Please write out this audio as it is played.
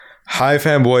Hi,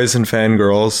 fanboys and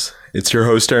fangirls. It's your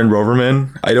host, Aaron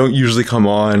Broverman. I don't usually come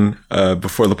on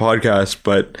before the podcast,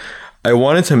 but I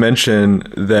wanted to mention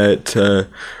that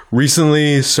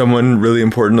recently someone really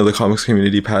important to the comics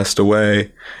community passed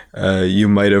away. You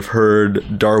might have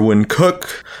heard Darwyn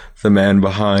Cooke, the man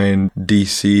behind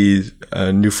DC's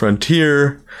New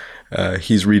Frontier.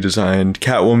 He's redesigned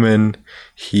Catwoman.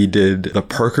 He did the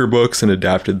Parker books and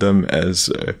adapted them as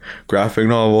graphic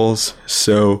novels.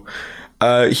 So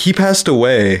he passed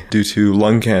away due to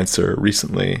lung cancer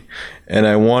recently, and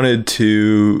I wanted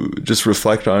to just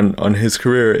reflect on his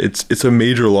career. It's a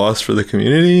major loss for the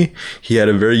community. He had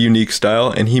a very unique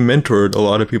style, and he mentored a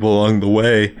lot of people along the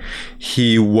way.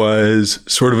 He was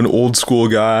sort of an old school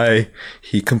guy.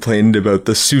 He complained about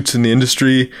the suits in the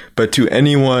industry, but to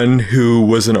anyone who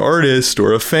was an artist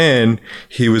or a fan,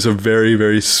 he was a very,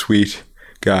 very sweet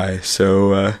guy.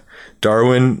 So,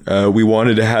 Darwyn, we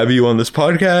wanted to have you on this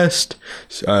podcast.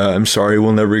 I'm sorry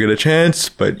we'll never get a chance,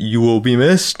 but you will be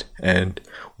missed, and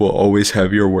we'll always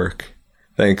have your work.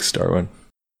 Thanks, Darwyn.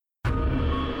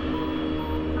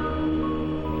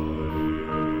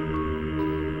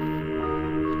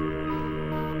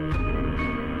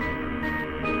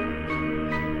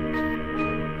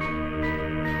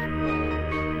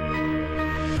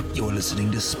 You're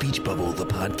listening to Speech Bubble, the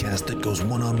podcast that goes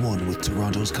one-on-one with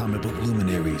Toronto's comic book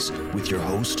luminaries, with your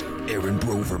host, Aaron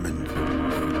Broverman.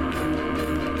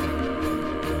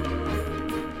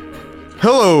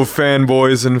 Hello,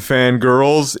 fanboys and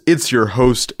fangirls. It's your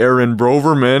host, Aaron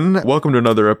Broverman. Welcome to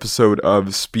another episode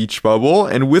of Speech Bubble.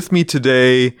 And with me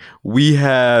today, we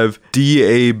have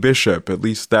D.A. Bishop. At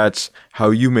least that's how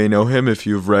you may know him if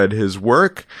you've read his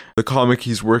work. The comic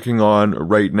he's working on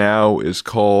right now is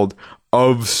called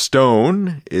Of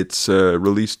Stone. It's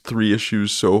released 3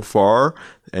 issues so far,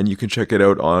 and you can check it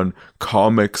out on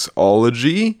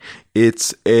Comixology.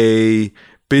 It's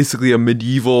basically a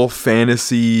medieval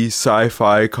fantasy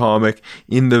sci-fi comic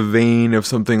in the vein of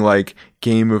something like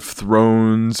Game of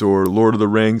Thrones or Lord of the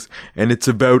Rings, and it's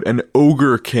about an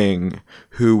ogre king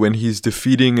who, when he's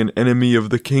defeating an enemy of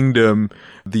the kingdom,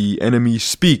 the enemy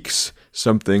speaks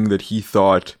something that he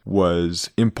thought was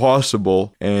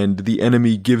impossible, and the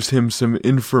enemy gives him some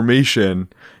information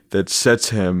that sets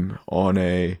him on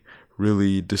a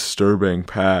really disturbing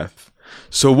path.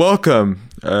 So welcome.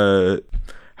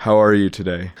 How are you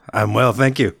today? I'm well,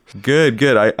 thank you. Good.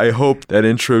 I hope that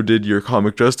intro did your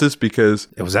comic justice, because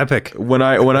it was epic. When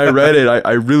I read it,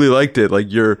 I really liked it. Like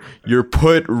you're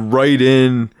put right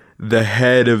in the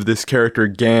head of this character,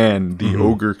 Gan, the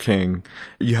ogre king.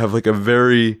 You have like a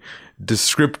very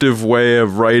descriptive way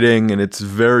of writing, and it's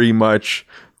very much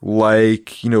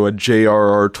like, a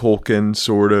J.R.R. Tolkien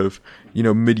sort of,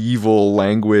 medieval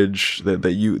language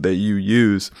that you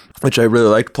use, which I really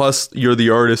liked. Plus, you're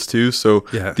the artist too, so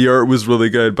yeah. The art was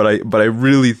really good. But I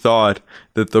really thought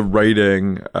that the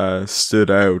writing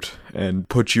stood out and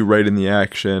put you right in the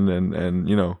action,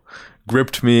 and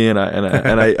gripped me, and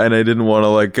I didn't want to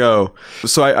let go.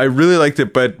 So I really liked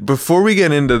it. But before we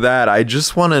get into that, I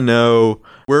just want to know,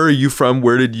 where are you from?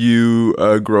 Where did you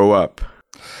grow up?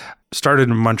 Started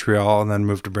in Montreal and then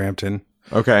moved to Brampton.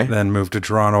 Okay. Then moved to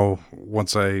Toronto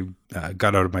once I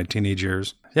got out of my teenage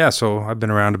years. Yeah, so I've been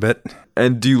around a bit.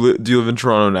 And do you live in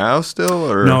Toronto now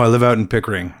still? Or? No, I live out in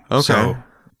Pickering. Okay. So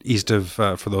east of,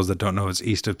 for those that don't know, it's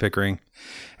east of Pickering.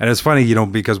 And it's funny,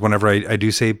 because whenever I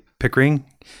do say Pickering,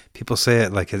 people say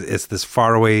it like it's this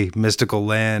faraway mystical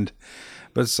land.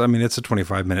 But it's a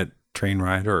 25-minute train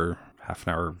ride or half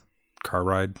an hour car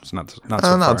ride. It's not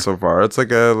so far. It's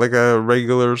like a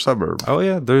regular suburb. Oh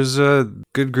yeah, there's a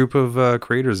good group of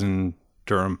creators in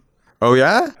Durham. Oh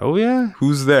yeah? Oh yeah.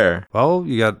 Who's there? Well,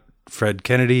 you got Fred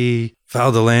Kennedy,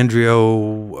 Val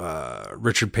DeLandrio,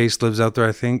 Richard Pace lives out there,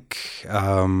 I think.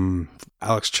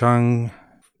 Alex Chung,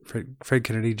 Fred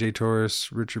Kennedy, Jay Torres,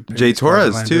 Richard Pace. Jay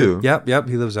Torres too. Yep,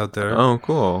 he lives out there. Oh,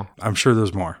 cool. I'm sure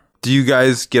there's more. Do you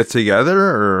guys get together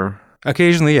or?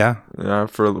 Occasionally, yeah. Yeah.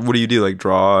 For what do you do? Like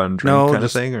draw and drink kind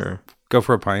of thing, or go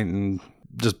for a pint and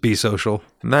just be social.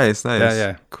 Nice.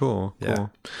 Yeah. Cool. Yeah.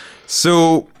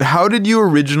 So, how did you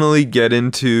originally get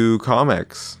into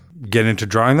comics? Get into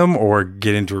drawing them or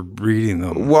get into reading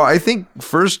them? Well, I think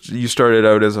first you started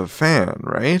out as a fan,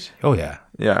 right? Oh yeah.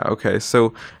 Yeah. Okay.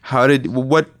 So,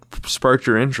 what sparked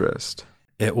your interest?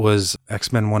 It was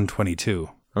X-Men 122.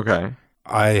 Okay.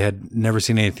 I had never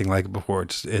seen anything like it before.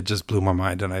 It just blew my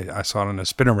mind, and I saw it on a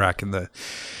spinner rack in the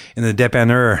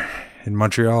Dépanneur in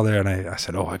Montreal there, and I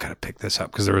said, "Oh, I gotta pick this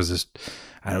up," because there was this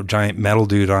giant metal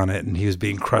dude on it, and he was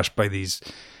being crushed by these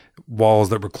walls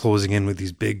that were closing in with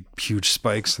these big, huge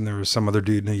spikes. And there was some other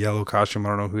dude in a yellow costume. I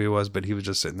don't know who he was, but he was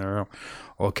just sitting there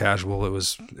all casual. It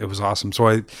was awesome.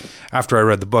 So after I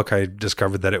read the book, I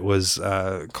discovered that it was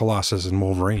Colossus and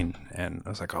Wolverine. And I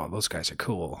was like, oh, those guys are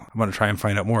cool. I'm going to try and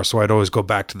find out more. So I'd always go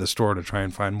back to the store to try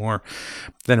and find more.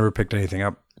 Then never picked anything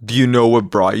up. Do you know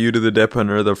what brought you to the Dip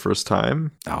Hunter the first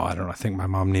time? Oh, I don't know. I think my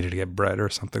mom needed to get bread or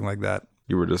something like that.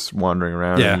 You were just wandering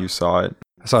around and you saw it.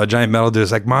 I saw a giant metal dude.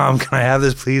 It's like, Mom, can I have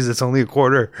this, please? It's only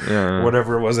 $0.25. Yeah.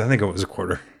 Whatever it was. I think it was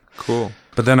 $0.25. Cool.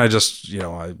 But then I just,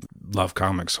 I love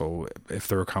comics. So if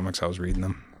there were comics, I was reading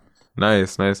them.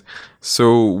 Nice.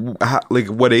 So,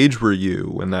 what age were you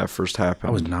when that first happened?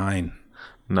 I was 9.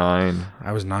 9.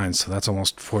 I was 9, so that's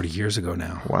almost 40 years ago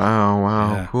now.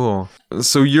 Wow, Yeah. Cool.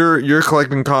 So you're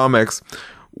collecting comics.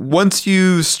 Once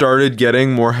you started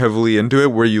getting more heavily into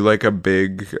it, were you like a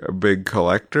big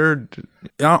collector?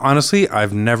 Yeah, honestly,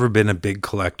 I've never been a big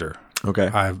collector. Okay.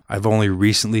 I've only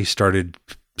recently started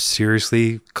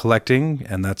seriously collecting,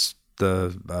 and that's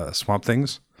the Swamp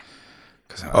Things.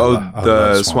 I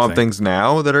love Swamp Things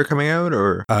now that are coming out,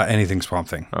 or anything Swamp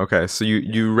Thing. Okay, so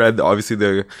you read obviously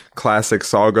the classic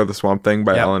saga, The Swamp Thing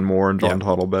by Alan Moore and John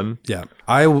Toddleben. Yeah,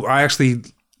 I actually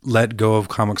let go of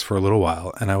comics for a little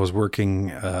while, and I was working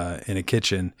in a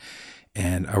kitchen,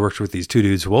 and I worked with these two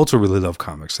dudes who also really love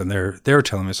comics, and they were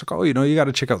telling me, it's like, oh, you got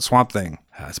to check out Swamp Thing.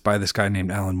 It's by this guy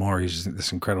named Alan Moore. He's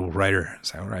this incredible writer. I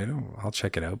said, all right, I'll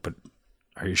check it out, but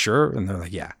are you sure? And they're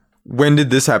like, yeah. When did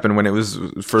this happen? When it was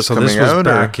first coming out? So this was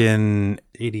back in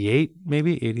 88,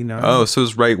 maybe 89. Oh, so it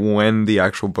was right when the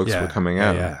actual books were coming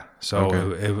out. Yeah. So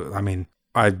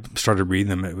I started reading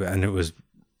them, and it was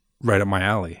right up my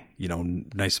alley.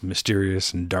 Nice and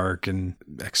mysterious and dark and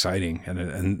exciting,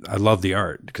 and I love the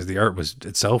art because the art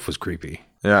itself was creepy.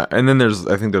 Yeah, and then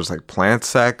I think there's like plant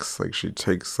sex, like she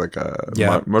takes like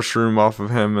a mushroom off of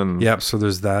him, and yep. So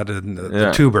there's that, and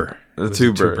the tuber,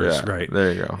 tubers, right?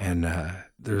 There you go. And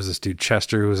there was this dude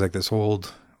Chester who was like this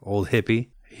old hippie.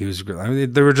 He was great. I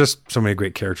mean, there were just so many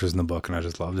great characters in the book, and I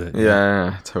just loved it.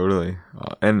 Yeah, totally.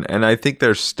 And I think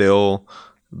they're still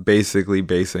basically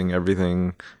basing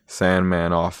everything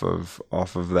Sandman off of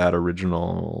that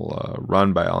original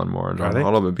run by Alan Moore and John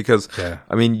Toddleben, because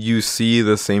I mean, you see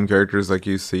the same characters, like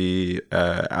you see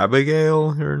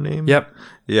Abigail, her name. Yep.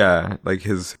 Yeah, like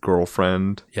his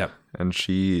girlfriend. Yep. And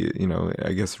she,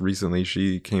 I guess recently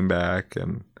she came back,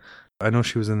 and I know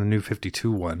she was in the New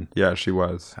 52 one. Yeah, she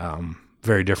was.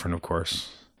 Very different, of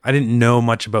course. I didn't know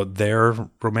much about their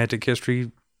romantic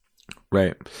history.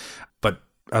 Right. But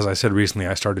as I said recently,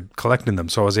 I started collecting them.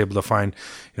 So I was able to find,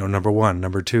 number 1,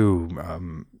 number 2,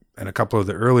 and a couple of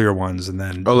the earlier ones. And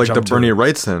then like the Bernie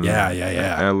Wrightson.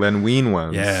 Yeah. Len Wein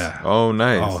ones. Yeah. Oh,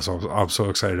 nice. Oh, so I'm so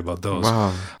excited about those.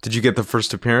 Wow. Did you get the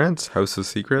first appearance, House of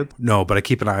Secret? No, but I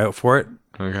keep an eye out for it.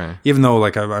 Okay. Even though,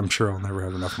 I'm sure I'll never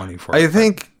have enough money for it. I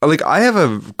think, I have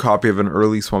a copy of an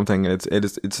early Swamp Thing, and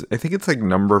it's I think it's like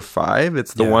number 5.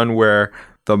 It's the one where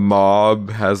the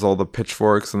mob has all the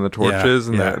pitchforks and the torches,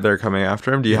 and they're coming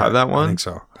after him. Do you have that one? I think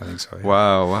so. Yeah.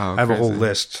 Wow. I have a whole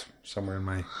list somewhere in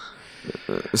my...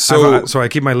 So I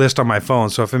keep my list on my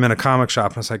phone. So if I'm in a comic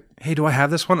shop and it's like, hey, do I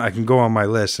have this one? I can go on my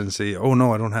list and see, oh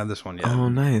no, I don't have this one yet. Oh,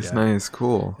 nice,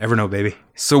 cool. Evernote, baby.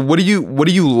 So what do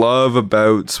you love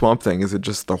about Swamp Thing? Is it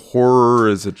just the horror?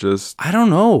 Is it just... I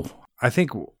don't know. I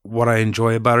think what I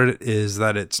enjoy about it is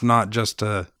that it's not just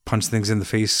a punch things in the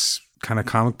face kind of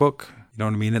comic book. You know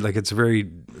what I mean? It's a very,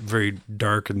 very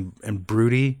dark and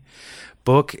broody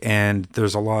book, and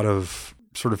there's a lot of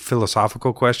sort of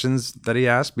philosophical questions that he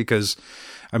asked, because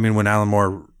when Alan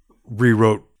Moore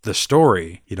rewrote the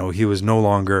story, he was no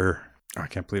longer, I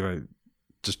can't believe I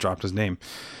just dropped his name.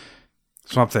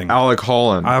 Swamp Thing. Alec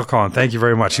Holland. Thank you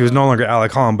very much. He was no longer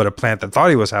Alec Holland, but a plant that thought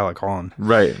he was Alec Holland.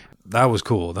 Right. That was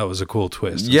cool. That was a cool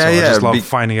twist. Yeah, I just love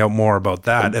finding out more about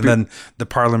that. And then the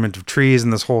Parliament of Trees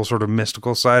and this whole sort of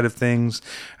mystical side of things.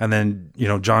 And then,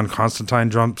 John Constantine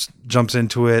jumps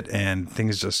into it, and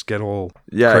things just get all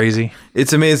crazy.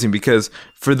 It's amazing, because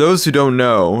for those who don't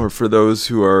know, or for those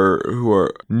who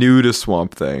are new to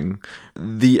Swamp Thing,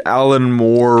 the Alan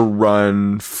Moore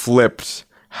run flipped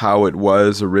how it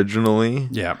was originally.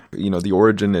 Yeah. The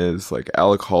origin is like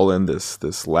Alec Holland,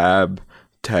 this lab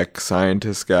tech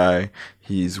scientist guy.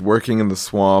 He's working in the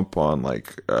swamp on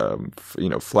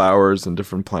flowers and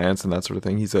different plants and that sort of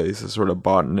thing. He's a sort of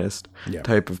botanist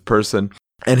type of person,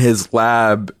 and his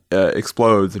lab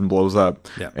explodes and blows up,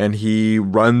 and he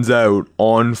runs out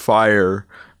on fire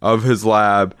of his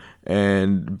lab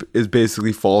and is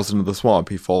basically falls into the swamp.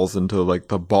 He falls into like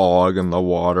the bog and the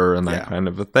water and that kind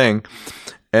of a thing.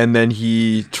 And then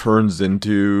he turns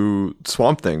into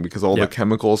Swamp Thing because all the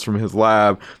chemicals from his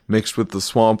lab mixed with the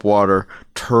swamp water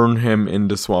turn him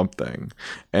into Swamp Thing.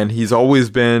 And he's always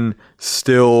been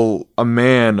still a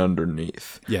man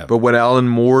underneath. Yeah. But what Alan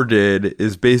Moore did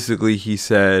is basically he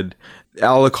said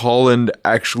Alec Holland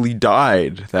actually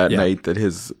died that night that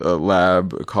his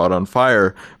lab caught on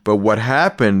fire. But what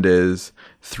happened is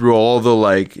through all the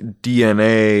like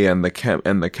DNA and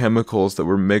the chemicals that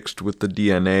were mixed with the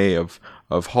DNA of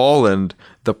Holland,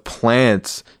 the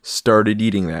plants started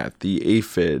eating that. The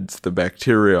aphids, the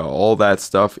bacteria, all that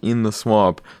stuff in the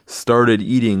swamp started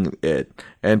eating it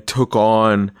and took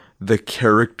on the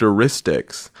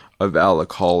characteristics of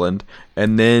Alec Holland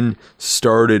and then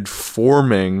started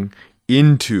forming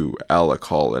into Alec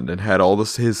Holland and had all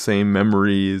his same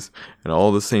memories and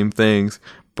all the same things,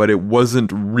 but it wasn't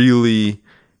really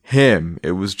him.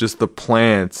 It was just the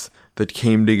plants that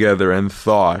came together and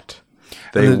thought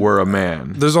they were a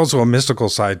man. There's also a mystical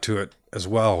side to it as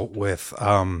well with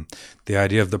the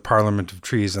idea of the Parliament of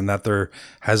Trees and that there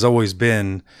has always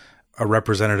been a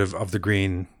representative of the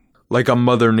green. Like a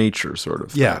Mother Nature sort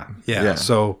of thing. Yeah.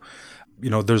 So,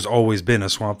 there's always been a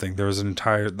Swamp Thing. There's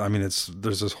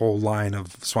there's this whole line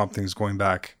of Swamp Things going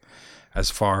back as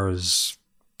far as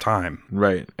time.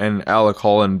 Right. And Alec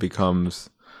Holland becomes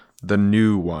the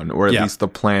new one, or at least the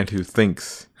plant who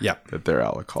thinks that they're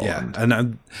Alec Holland. Yeah.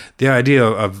 And the idea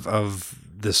of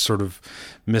this sort of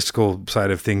mystical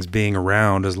side of things being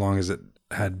around as long as it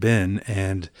had been,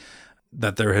 and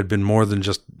that there had been more than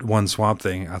just one Swamp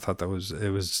Thing, I thought it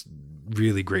was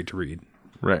really great to read.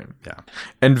 Right. Yeah.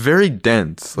 And very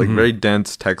dense, very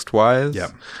dense text-wise.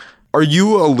 Yeah. Are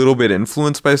you a little bit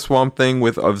influenced by Swamp Thing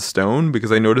with Of Stone?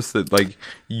 Because I noticed that like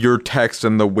your text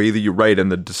and the way that you write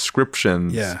and the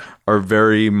descriptions are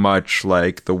very much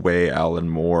like the way Alan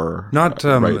Moore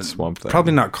writes Swamp Thing.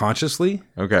 Probably not consciously.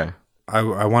 Okay.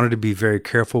 I wanted to be very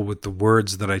careful with the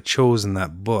words that I chose in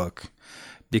that book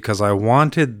because I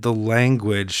wanted the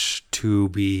language to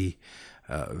be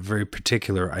very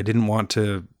particular.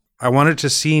 I wanted to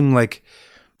seem like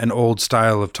an old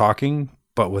style of talking,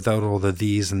 but without all the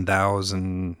these and thous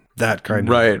and that kind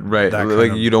of... Right.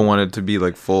 Like you don't want it to be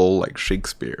like full like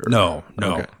Shakespeare. No,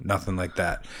 nothing like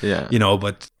that. Yeah.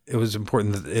 But it was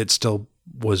important that it still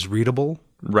was readable.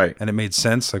 Right. And it made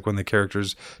sense. Like when the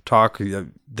characters talk,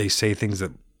 they say things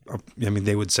that,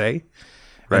 they would say.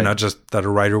 Right. And not just that a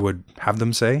writer would have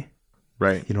them say.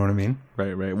 Right. You know what I mean?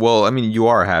 Right. Well, you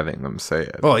are having them say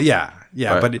it. Oh, yeah.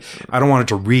 But I don't want it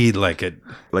to read like it...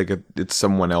 Like it's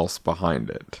someone else behind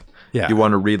it. Yeah. You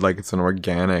want to read like it's an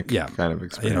organic kind of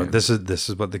experience. This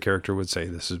is what the character would say.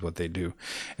 This is what they do.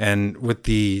 And with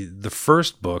the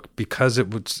first book, because it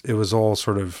was all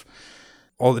sort of...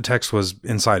 All the text was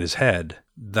inside his head.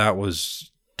 That was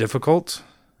difficult.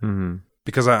 Mm-hmm.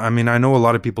 Because, I know a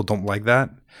lot of people don't like that.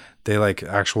 They like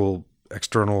actual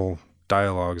external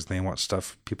dialogues. They want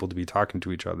people to be talking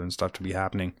to each other and stuff to be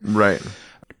happening. Right.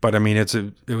 But it's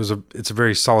a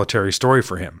very solitary story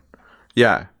for him.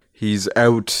 Yeah. He's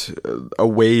out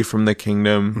away from the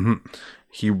kingdom. Mm-hmm.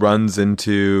 He runs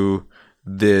into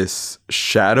this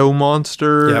shadow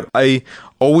monster. Yep. I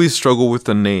always struggle with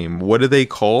the name. What are they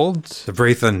called? The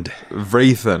Vrathund.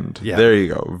 Vrathund. Yeah. There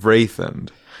you go. Vrathund.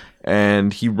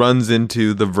 And he runs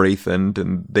into the Vrathund,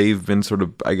 and they've been sort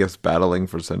of, I guess, battling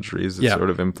for centuries. It's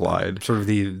sort of implied. Sort of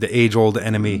the age-old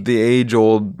enemy. The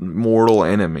age-old mortal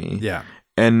enemy. Yeah.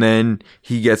 And then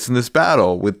he gets in this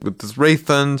battle with this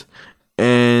Vrathund,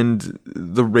 and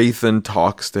the Vrathund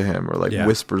talks to him or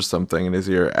whispers something in his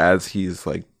ear as he's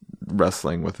like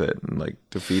wrestling with it and like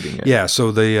defeating it. Yeah,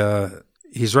 so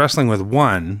he's wrestling with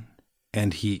one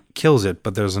and he kills it,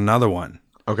 but there's another one.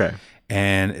 Okay.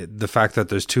 And the fact that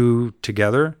there's two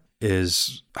together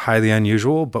is highly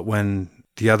unusual, but when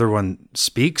the other one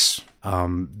speaks,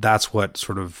 that's what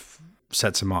sort of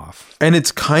sets him off. And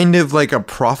it's kind of like a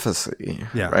prophecy,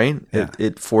 right? Yeah.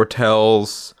 It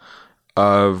foretells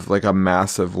of like a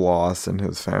massive loss in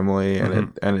his family,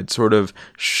 and it sort of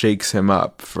shakes him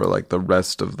up for like the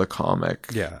rest of the comic.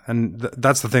 Yeah, and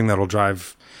that's the thing that'll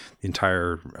drive the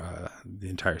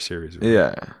entire series. Really.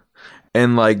 Yeah,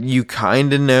 and like you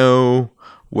kind of know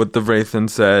what the Vrathund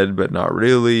said, but not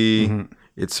really. Mm-hmm.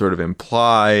 It's sort of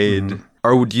implied. Mm-hmm.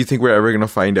 Or do you think we're ever going to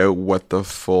find out what the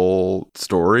full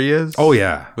story is? Oh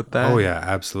yeah, with that. Oh yeah,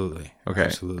 absolutely. Okay,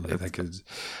 absolutely.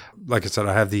 Like I said,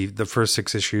 I have the first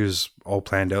 6 issues all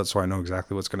planned out, so I know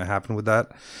exactly what's going to happen with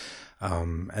that.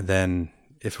 And then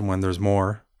if and when there's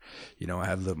more, I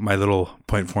have my little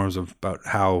point forms about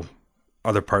how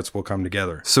other parts will come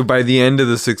together. So by the end of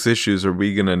the 6 issues, are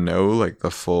we going to know like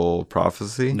the full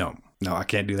prophecy? No, I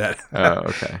can't do that. Oh,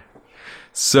 okay.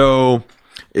 So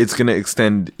it's going to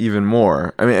extend even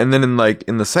more. I mean, and then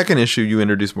in the second issue, you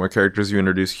introduce more characters. You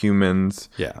introduce humans.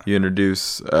 Yeah. You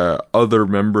introduce other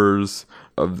members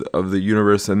of the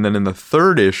universe, and then in the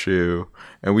third issue,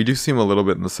 and we do see him a little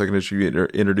bit in the second issue, you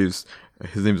introduce,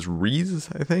 his name is Reese,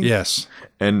 I think. Yes.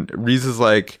 And Reese is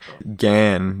like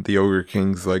Gan, the Ogre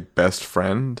King's like best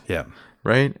friend. Yeah.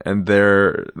 Right? And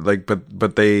they're like,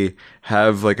 but they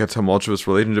have like a tumultuous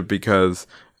relationship because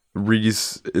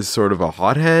Reese is sort of a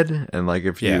hothead, and like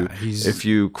if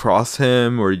you cross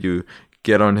him or you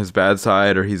get on his bad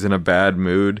side or he's in a bad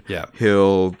mood,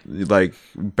 he'll like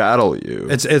battle you.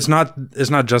 It's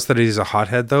not just that he's a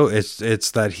hothead though.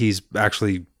 It's that he's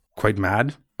actually quite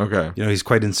mad. Okay. He's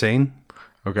quite insane.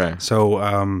 Okay.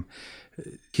 So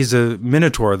he's a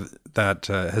minotaur that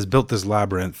has built this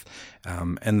labyrinth,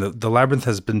 and the labyrinth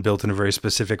has been built in a very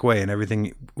specific way, and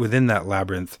everything within that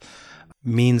labyrinth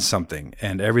means something,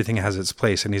 and everything has its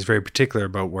place, and he's very particular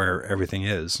about where everything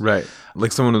is. Right.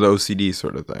 Like someone with OCD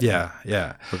sort of thing. Yeah,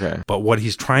 yeah. Okay. But what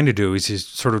he's trying to do is he's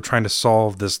sort of trying to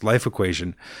solve this life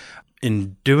equation.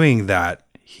 In doing that,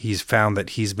 he's found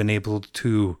that he's been able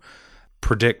to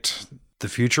predict the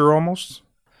future almost.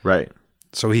 Right.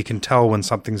 So he can tell when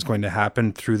something's going to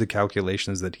happen through the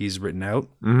calculations that he's written out.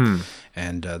 Mm-hmm.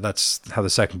 And that's how the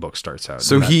second book starts out.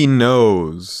 So he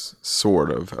knows sort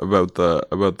of about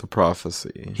the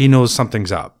prophecy. He knows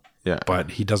something's up. Yeah.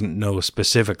 But he doesn't know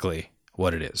specifically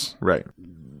what it is. Right.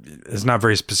 It's not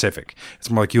very specific. It's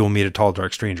more like you will meet a tall,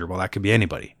 dark stranger. Well, that could be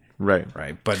anybody. Right.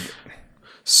 Right. But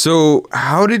so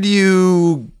how did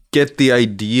you get the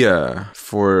idea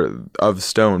of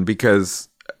Stone? Because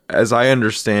as I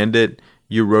understand it,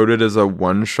 you wrote it as a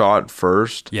one-shot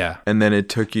first. Yeah. And then it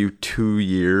took you 2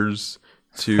 years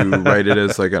to write it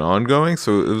as like an ongoing.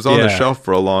 So it was on the shelf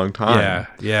for a long time. Yeah.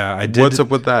 Yeah. I did. What's up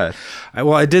with that?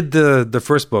 I did the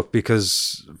first book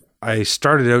because I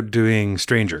started out doing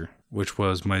Stranger, which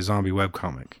was my zombie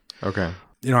webcomic. Okay.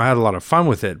 I had a lot of fun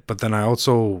with it, but then I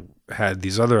also had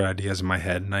these other ideas in my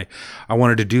head, and I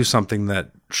wanted to do something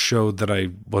that showed that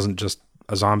I wasn't just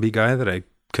a zombie guy, that I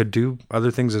could do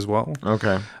other things as well.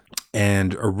 Okay.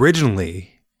 And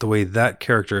originally, the way that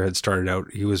character had started out,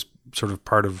 he was sort of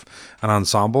part of an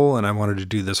ensemble, and I wanted to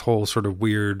do this whole sort of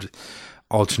weird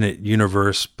alternate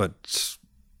universe, but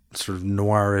sort of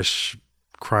noirish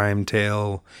crime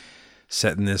tale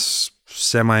set in this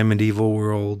semi-medieval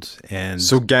world. And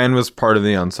so Gan was part of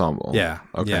the ensemble. Yeah.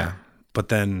 Okay. Yeah. But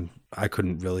then I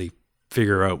couldn't really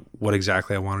figure out what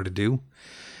exactly I wanted to do,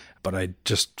 but I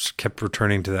just kept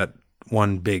returning to that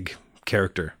one big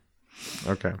character.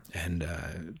 Okay.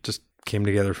 And just came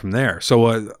together from there.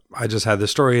 So I just had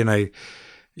this story, and I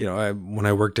when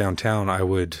I worked downtown, I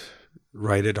would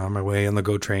write it on my way on the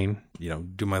GO train,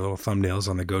 do my little thumbnails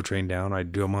on the GO train down.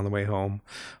 I'd do them on the way home.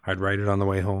 I'd write it on the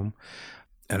way home.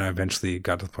 And I eventually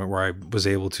got to the point where I was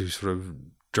able to sort of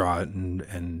draw it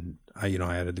and I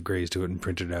added the grays to it and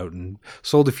printed it out and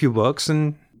sold a few books,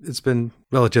 and it's been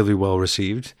relatively well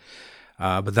received.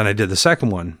 But then I did the second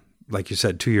one, like you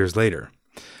said, 2 years later.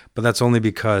 But that's only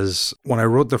because when I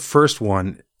wrote the first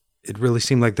one, it really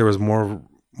seemed like there was more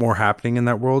happening in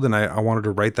that world, and I wanted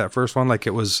to write that first one like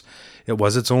it was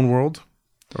its own world.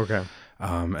 Okay.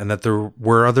 And that there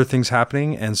were other things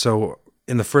happening. And so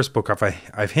in the first book,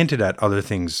 I've hinted at other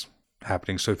things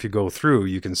happening. So if you go through,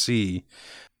 you can see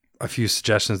a few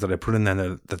suggestions that I put in there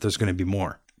that there's going to be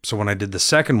more. So when I did the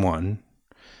second one,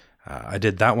 I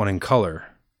did that one in color.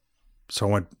 So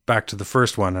I went back to the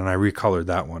first one and I recolored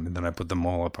that one, and then I put them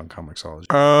all up on Comixology.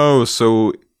 Oh,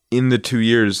 so in the 2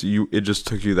 years, it just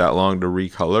took you that long to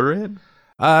recolor it?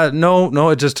 No,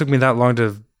 it just took me that long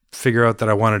to figure out that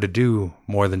I wanted to do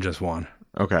more than just one.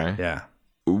 Okay. Yeah.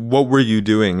 What were you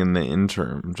doing in the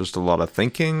interim? Just a lot of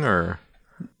thinking, or?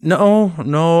 No.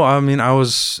 I mean, I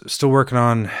was still working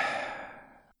on.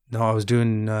 No, I was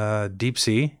doing Deep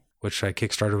Sea, which I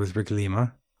kickstarted with Rick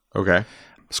Lima. Okay.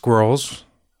 Squirrels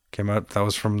came out. That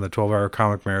was from the 12-hour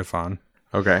comic marathon.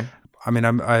 Okay. I mean,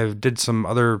 I did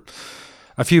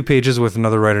a few pages with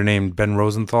another writer named Ben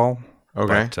Rosenthal.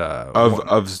 Okay. But,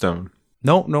 of Stone.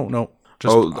 No.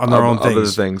 Just on their own things. Other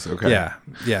things. Okay.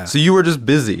 Yeah. So you were just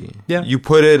busy. Yeah. You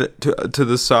put it to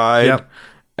the side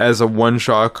as a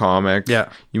one-shot comic. Yeah.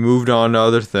 You moved on to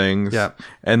other things. Yeah.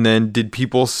 And then did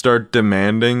people start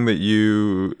demanding that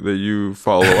you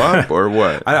follow up, or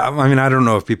what? I mean, I don't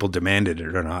know if people demanded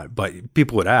it or not, but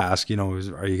people would ask, are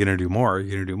you going to do more? Are you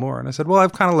going to do more? And I said, well,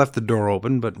 I've kind of left the door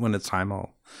open, but when it's time,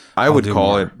 I would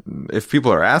call more. it, if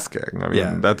people are asking. I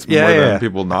mean, that's more Yeah. than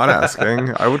people not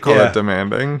asking. I would call it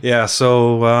demanding. Yeah.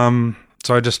 So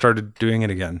I just started doing it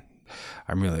again.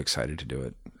 I'm really excited to do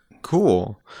it.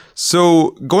 Cool.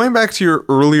 So going back to your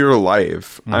earlier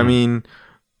life, I mean,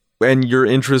 and your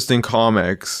interest in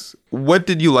comics, what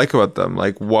did you like about them?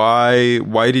 Like, why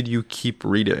did you keep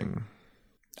reading?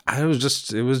 It was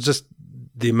just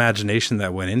the imagination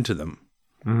that went into them.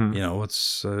 Mm-hmm. You know,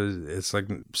 it's like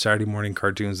Saturday morning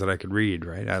cartoons that I could read,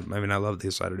 right? I mean, I love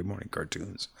these Saturday morning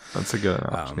cartoons. That's a good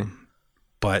analogy.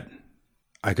 But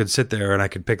I could sit there and I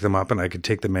could pick them up and I could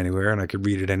take them anywhere and I could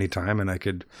read it anytime and I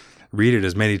could read it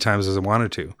as many times as I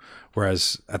wanted to.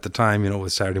 Whereas at the time, you know,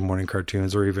 with Saturday morning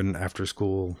cartoons or even after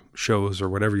school shows or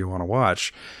whatever you want to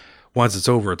watch, once it's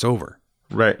over, it's over.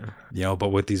 Right. You know, but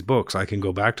with these books, I can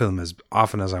go back to them as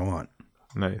often as I want.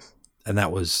 Nice. And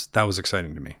that was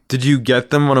exciting to me. Did you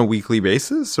get them on a weekly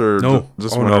basis or No,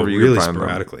 just whenever you really could find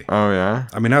sporadically. them? Oh yeah.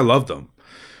 I mean, I loved them.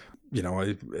 You know,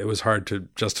 it was hard to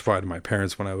justify to my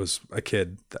parents when I was a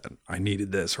kid that I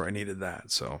needed this or I needed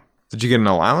that. So Did you get an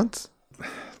allowance?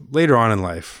 later on in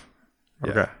life,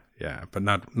 Okay. yeah, but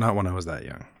not when I was that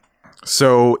young.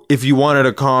 So if you wanted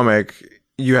a comic,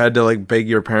 you had to like beg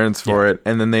your parents for it,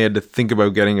 and then they had to think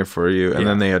about getting it for you, and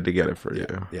then they had to get it for you.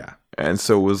 Yeah, And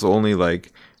so it was only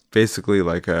like basically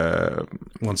like a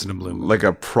once in a blue moon. like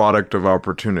a product of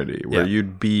opportunity where Yeah.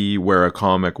 you'd be where a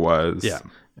comic was, Yeah.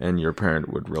 and your parent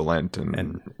would relent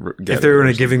and get if they were it in or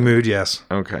a giving mood, yes.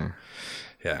 something. Okay.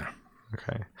 Yeah.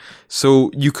 Okay.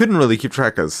 So you couldn't really keep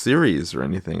track of series or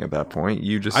anything at that point.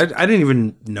 You just I didn't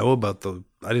even know about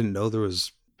I didn't know there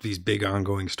was these big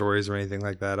ongoing stories or anything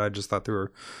like that. I just thought they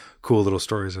were cool little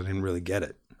stories. I didn't really get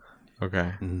it.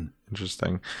 okay.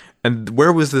 Interesting. And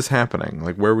where was this happening?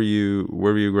 Like where were you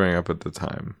growing up at the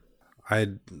time? I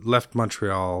left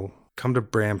Montreal, come to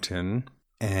Brampton,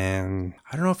 and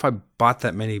I don't know if I bought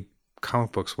that many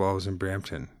comic books while I was in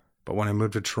Brampton. But when I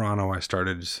moved to Toronto, I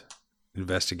started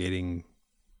investigating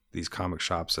these comic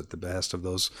shops at the behest of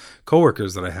those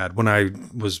coworkers that I had when I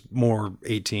was more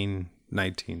 18,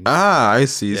 19. Ah, I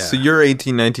see. Yeah. So you're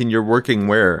 18, 19, you're working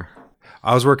where?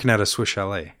 I was working at a Swiss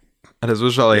chalet. At a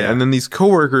Swiss chalet. Yeah. And then these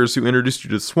coworkers who introduced you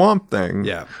to Swamp Thing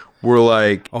Yeah. were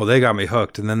like, Oh, they got me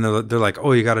hooked. And then they're like,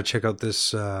 oh, you got to check out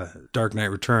this Dark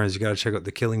Knight Returns. You got to check out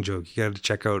The Killing Joke. You got to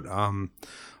check out,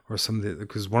 or something,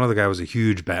 because one of the guys was a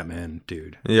huge Batman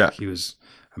dude. Yeah. He was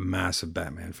a massive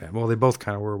Batman fan. Well, they both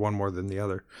kind of were, one more than the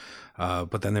other.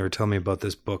 But then they were telling me about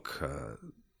this book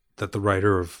that the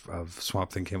writer of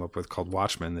Swamp Thing came up with called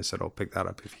Watchmen. They said, oh, pick that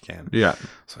up if you can. yeah.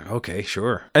 It's like, okay,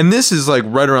 sure. And this is like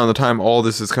right around the time all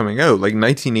this is coming out, like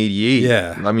 1988.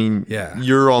 Yeah. I mean, Yeah.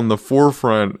 you're on the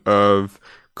forefront of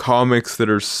comics that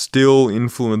are still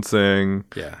influencing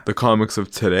Yeah. the comics of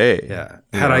today. Yeah.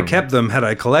 Had I kept them, had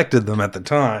I collected them at the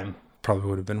time, probably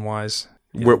would have been wise.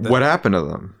 You know, What happened to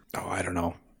them? Oh, I don't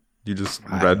know. You just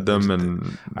read them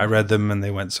and... I read them and they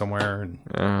went somewhere. And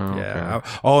Oh, yeah.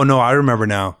 Oh no, I remember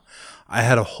now. I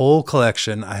had a whole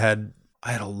collection. I had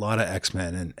a lot of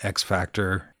X-Men and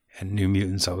X-Factor and New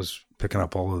Mutants. I was picking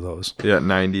up all of those. Yeah,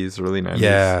 90s, early 90s.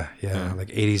 Yeah, like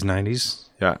 80s, 90s.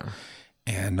 Yeah.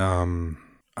 And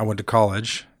I went to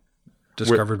college,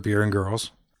 discovered Beer and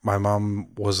Girls. My mom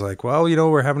was like, well, you know,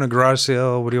 we're having a garage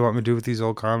sale. What do you want me to do with these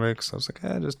old comics? I was like,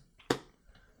 just get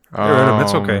rid of them.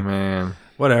 It's okay. Man.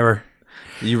 Whatever.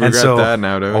 You regret that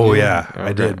now, don't you? Oh, yeah, I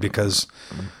Okay. did, because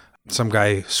some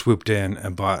guy swooped in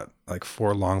and bought like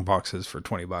 4 long boxes for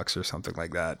 $20 or something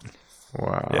like that.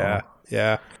 Wow.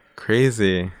 Yeah.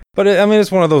 Crazy. But I mean,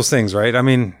 it's one of those things, right? I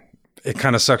mean, it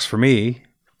kind of sucks for me,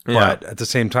 but at the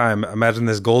same time, imagine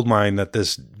this gold mine that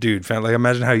this dude found. Like,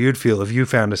 imagine how you'd feel if you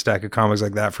found a stack of comics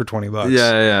like that for $20. Yeah,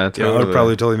 You know, totally. it would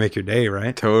probably totally make your day,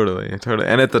 right? Totally.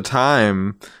 And at the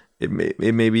time, it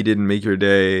maybe didn't make your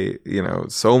day, you know,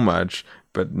 so much.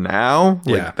 But now,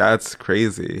 like, Yeah. that's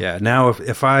crazy. Yeah. Now,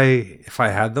 if I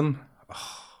had them,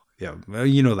 yeah, well,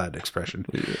 you know that expression.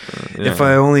 If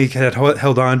I only had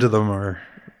held on to them or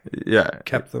Yeah.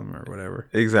 kept them or whatever.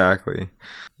 Exactly.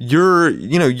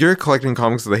 You're collecting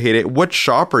comics of the heyday. What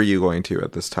shop are you going to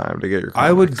at this time to get your comics?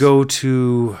 I would go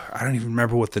to, I don't even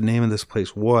remember what the name of this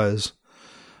place was,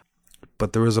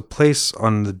 but there was a place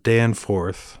on the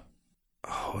Danforth.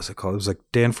 Oh, what was it called? It was like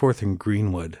Danforth and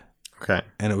Greenwood. Okay.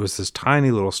 And it was this tiny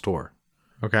little store.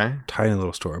 Okay.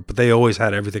 But they always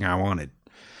had everything I wanted.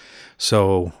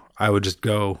 So I would just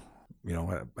go, you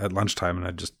know, at lunchtime, and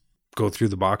I'd just go through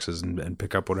the boxes and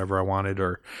pick up whatever I wanted,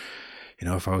 or, you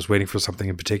know, if I was waiting for something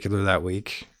in particular that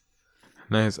week.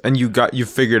 Nice. And you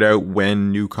figured out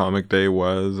when New Comic Day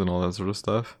was and all that sort of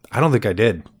stuff? I don't think I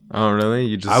did. Oh,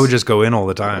 really? I would just go in all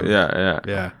the time.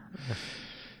 Yeah.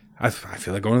 I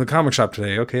feel like going to the comic shop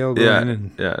today. Okay, I'll go in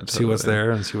and see what's totally.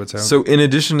 there and see what's out. So in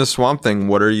addition to Swamp Thing,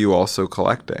 what are you also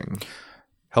collecting?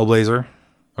 Hellblazer.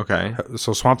 Okay.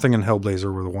 So Swamp Thing and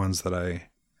Hellblazer were the ones that I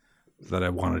that I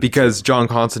wanted because John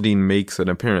Constantine makes an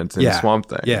appearance in Swamp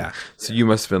Thing. Yeah. So you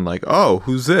must have been like, oh,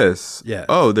 who's this? Yeah.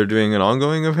 Oh, they're doing an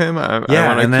ongoing of him? I want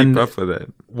and to then keep up with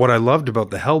it. What I loved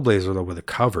about the Hellblazer, though, were the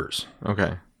covers.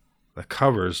 Okay. The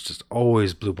covers just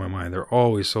always blew my mind. They're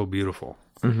always so beautiful.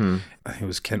 Mm-hmm. I think it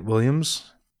was Kent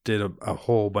Williams did a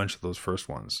whole bunch of those first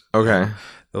ones. Okay.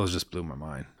 Those just blew my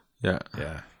mind. Yeah.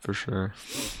 Yeah. For sure.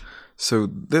 So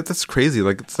that's crazy.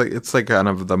 Like it's like kind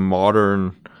of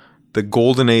the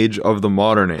golden age of the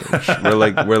modern age.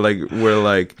 we're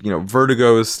like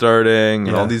Vertigo is starting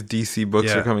and all these DC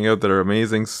books are coming out that are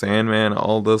amazing. Sandman,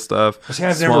 all this stuff. See,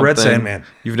 I've never read Sandman.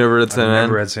 You've never read Sandman? I've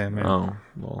never read Sandman. Oh,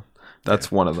 well,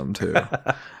 that's one of them too.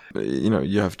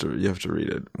 You have to read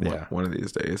it one of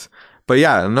these days. But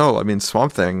yeah, no, I mean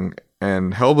Swamp Thing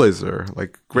and Hellblazer,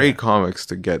 like great comics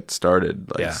to get started,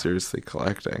 like seriously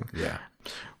collecting. Yeah.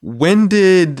 When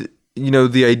did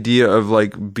the idea of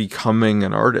like becoming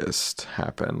an artist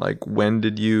happen? Like when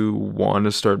did you want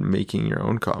to start making your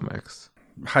own comics?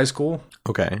 High school.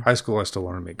 Okay. High school, I still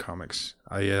wanted to make comics.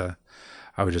 I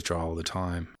would just draw all the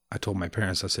time. I told my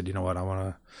parents, I said, you know what, I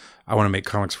want to make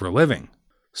comics for a living.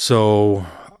 So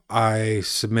I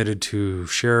submitted to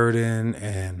Sheridan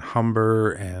and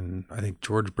Humber and I think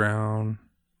George Brown.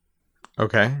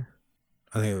 Okay.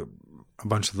 I think a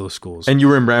bunch of those schools. And you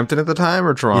were in Brampton at the time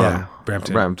or Toronto? Yeah,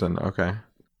 Brampton. Brampton, okay.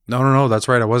 No, that's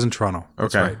right. I was in Toronto.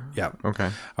 That's okay. Right. Yeah. Okay.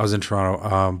 I was in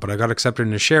Toronto, but I got accepted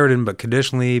into Sheridan, but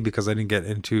conditionally because I didn't get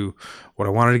into what I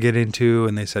wanted to get into.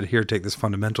 And they said, here, take this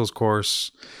fundamentals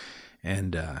course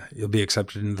and you'll be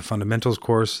accepted into the fundamentals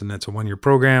course. And it's a 1-year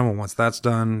program. And once that's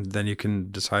done, then you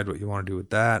can decide what you want to do with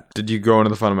that. Did you go into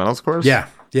the fundamentals course? Yeah.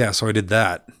 Yeah. So I did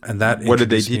that. And that. What did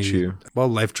they teach you? Well,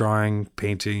 life drawing,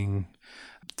 painting,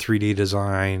 3D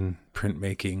design,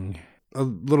 printmaking, a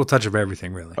little touch of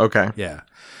everything, really. Okay. Yeah.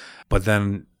 But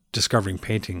then discovering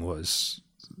painting was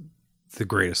the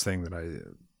greatest thing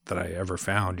that I ever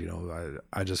found.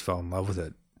 I just fell in love with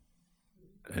it,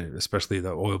 and especially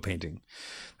the oil painting.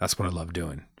 That's what I love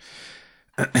doing.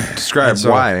 Describe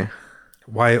why.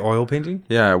 Why oil painting?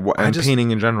 Yeah, and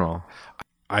painting in general.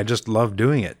 I just love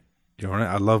doing it.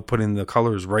 I love putting the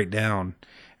colors right down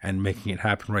and making it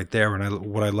happen right there. And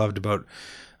what I loved about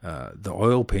the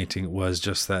oil painting was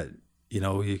just that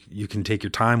you can take your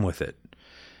time with it.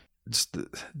 Just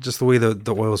the way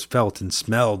the oils felt and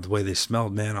smelled, the way they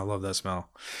smelled, man, I love that smell.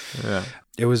 Yeah,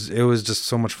 it was just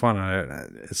so much fun.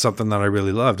 It's something that I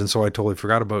really loved, and so I totally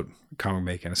forgot about comic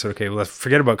making. I said, okay, well, let's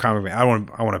forget about comic making. I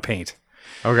want to paint.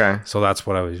 Okay, so that's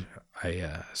what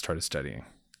I started studying.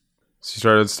 So you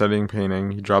started studying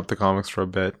painting. You dropped the comics for a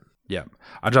bit. Yeah,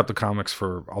 I dropped the comics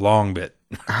for a long bit.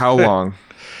 How long?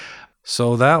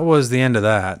 So that was the end of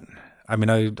that. I mean,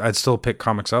 I'd still pick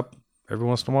comics up every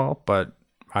once in a while, but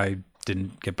I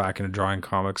didn't get back into drawing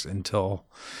comics until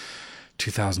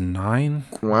 2009.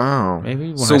 Wow.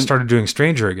 Maybe when I started doing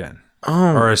Stranger again.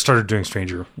 Oh. Or I started doing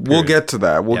Stranger. Period. We'll get to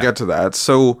that. We'll get to that.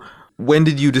 So when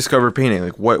did you discover painting?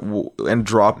 Like what and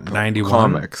drop 91?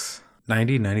 Comics?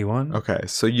 90, 91. Okay.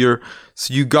 So you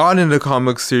got into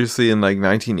comics seriously in like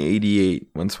 1988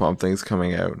 when Swamp Thing's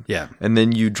coming out. Yeah. And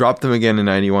then you dropped them again in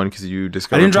 91 because you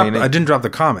discovered painting. I didn't drop the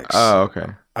comics. Oh, okay.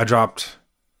 I dropped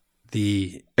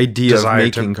the idea of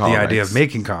making comics. The idea of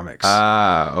making comics.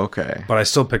 Ah, okay. But I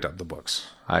still picked up the books.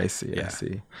 I see. Yeah. I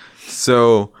see.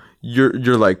 So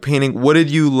you're like painting. What did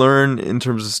you learn in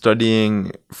terms of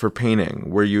studying for painting?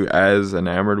 Were you as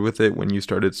enamored with it when you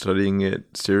started studying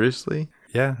it seriously?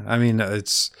 Yeah. I mean, I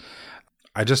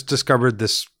just discovered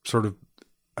this sort of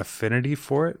affinity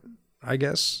for it, I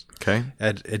guess. Okay.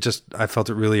 I felt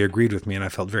it really agreed with me, and I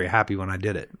felt very happy when I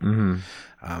did it.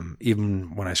 Mm-hmm.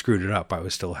 Even when I screwed it up, I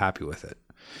was still happy with it.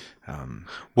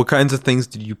 What kinds of things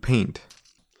did you paint?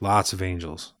 Lots of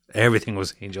angels. Everything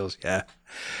was angels. Yeah.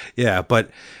 Yeah. But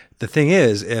the thing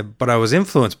is, but I was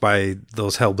influenced by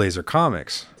those Hellblazer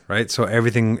comics, right? So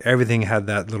everything had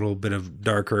that little bit of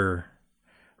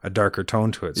a darker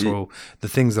tone to it. So the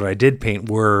things that I did paint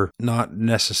were not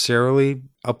necessarily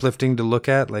uplifting to look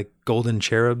at, like golden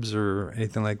cherubs or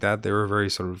anything like that. They were very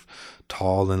sort of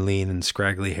tall and lean and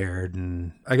scraggly haired,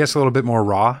 and I guess a little bit more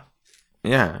raw.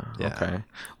 Yeah. Okay.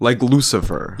 Like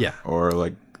Lucifer. Yeah. Or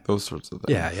like those sorts of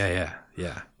things.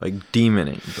 Yeah. Like demon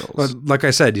angels. But like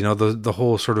I said, the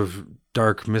whole sort of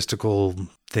dark mystical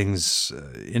things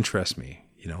interest me.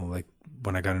 Like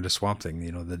when I got into Swamp Thing,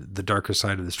 the darker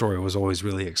side of the story was always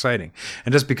really exciting.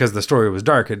 And just because the story was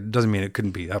dark, it doesn't mean it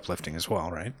couldn't be uplifting as well,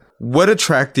 right? What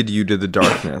attracted you to the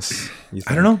darkness?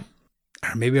 I don't know.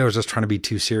 Maybe I was just trying to be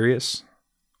too serious,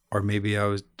 or maybe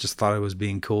I just thought I was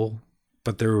being cool.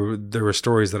 But there were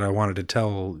stories that I wanted to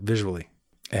tell visually,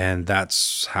 and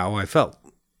that's how I felt.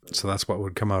 So that's what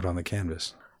would come out on the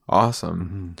canvas.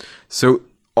 Awesome. So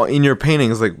in your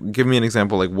paintings, like, give me an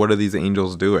example. Like, what are these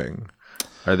angels doing?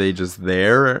 Are they just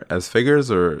there as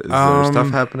figures, or is there stuff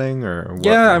happening, or what?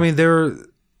 Yeah, I mean,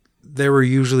 they were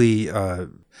usually.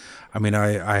 I mean,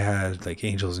 I had like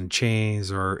angels in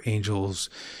chains or angels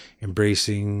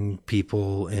embracing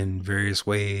people in various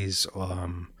ways.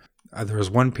 There was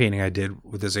one painting I did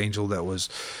with this angel that was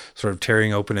sort of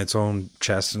tearing open its own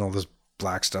chest, and all this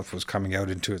black stuff was coming out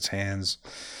into its hands.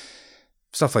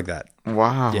 Stuff like that.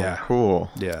 Wow. Yeah.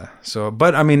 Cool. Yeah. So,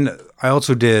 but I mean, I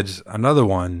also did another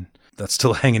one that's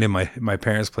still hanging in my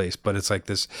parents' place, but it's like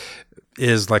this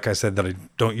is, like I said, that I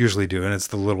don't usually do. And it's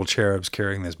the little cherubs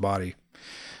carrying this body.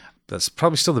 That's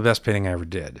probably still the best painting I ever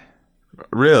did.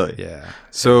 Really? Yeah.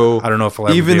 So I don't know if I'll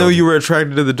ever even be though able you were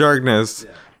attracted to the darkness,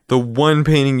 the one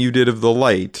painting you did of the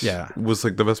light was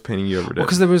like the best painting you ever did. Well,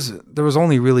 because there was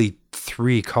only really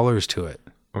 3 colors to it.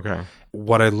 Okay.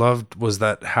 What I loved was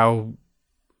that how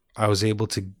I was able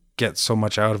to get so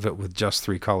much out of it with just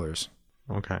 3 colors.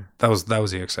 Okay. That was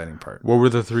the exciting part. What were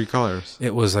the 3 colors?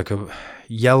 It was like a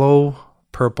yellow,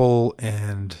 purple,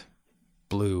 and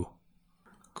blue.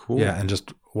 Cool. Yeah, and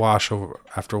just wash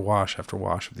after wash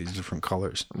of these different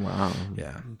colors. Wow.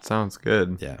 Yeah. Sounds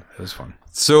good. Yeah, it was fun.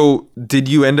 So, did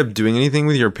you end up doing anything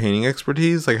with your painting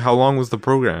expertise? Like, how long was the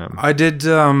program? I did,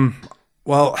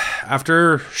 well,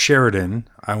 after Sheridan,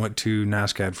 I went to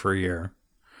NASCAD for a year.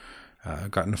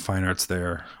 Got into fine arts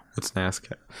there. What's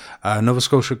NASCAD? Nova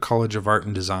Scotia College of Art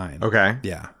and Design. Okay.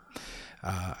 Yeah.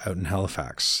 Out in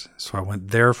Halifax. So I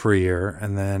went there for a year,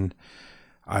 and then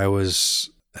I was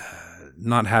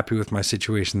not happy with my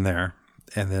situation there,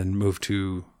 and then moved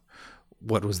to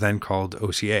what was then called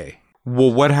OCA.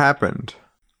 Well, what happened?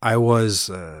 I was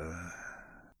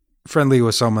friendly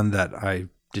with someone that I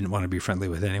didn't want to be friendly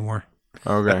with anymore.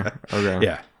 Okay. Okay.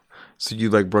 Yeah. So you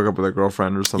like broke up with a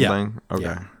girlfriend or something? Okay.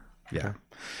 Yeah. Yeah.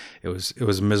 It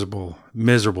was a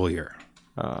miserable year.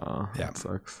 Oh, Yeah. that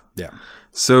sucks. Yeah.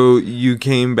 So you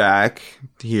came back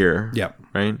here. Yep.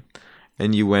 Right?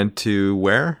 And you went to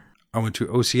where? I went to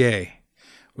OCA,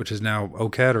 which is now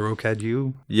OCAD or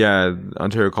OCAD-U. Yeah,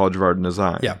 Ontario College of Art and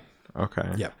Design. Yeah. Okay.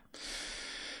 Yeah.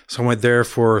 So I went there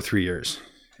for 3 years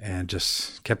and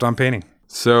just kept on painting.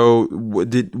 So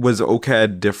was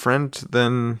OCAD different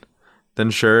than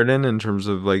Sheridan in terms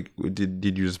of like did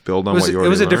you just build on what you already learned? It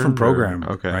was a different program,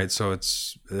 okay, right? So it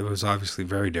was obviously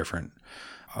very different.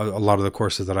 A lot of the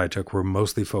courses that I took were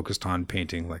mostly focused on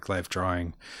painting, like life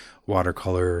drawing,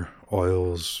 watercolor,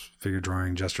 oils, figure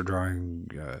drawing, gesture drawing.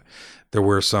 There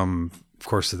were some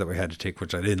courses that we had to take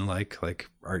which I didn't like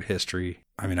art history.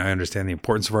 I mean, I understand the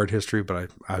importance of art history,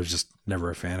 but I was just never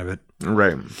a fan of it.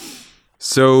 Right.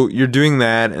 So you're doing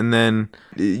that, and then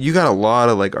you got a lot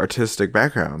of like artistic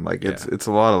background. Like it's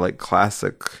a lot of like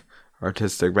classic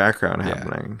artistic background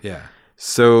happening. Yeah.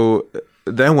 So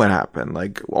then what happened?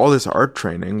 Like all this art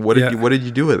training, what did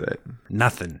you do with it?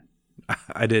 Nothing.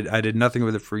 I did nothing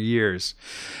with it for years.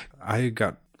 I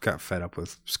got fed up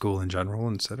with school in general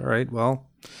and said, all right, well,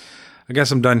 I guess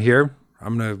I'm done here.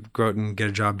 I'm going to go out and get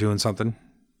a job doing something.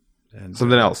 And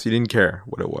something else. You didn't care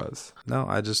what it was. No,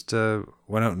 I just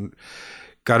went out and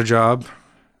got a job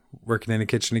working in a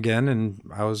kitchen again, and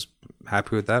I was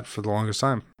happy with that for the longest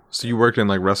time. So you worked in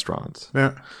like restaurants?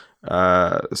 Yeah.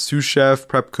 Sous chef,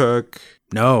 prep cook?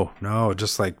 No,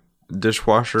 just like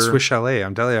dishwasher? Swiss Chalet.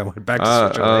 I'm telling you, I went back to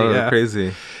Swiss Chalet. Yeah.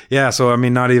 Crazy. Yeah, so I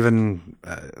mean, not even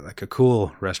like a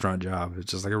cool restaurant job. It's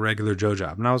just like a regular Joe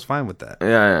job, and I was fine with that.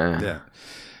 Yeah.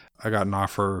 I got an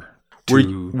offer.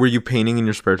 Were you painting in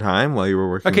your spare time while you were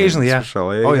working? Occasionally, in yeah. Swiss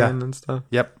Chalet and stuff.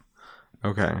 Yep.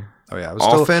 Okay. Oh yeah.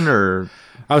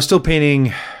 I was still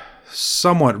painting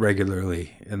somewhat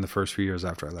regularly in the first few years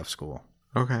after I left school.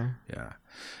 Okay. Yeah.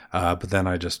 But then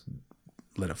I just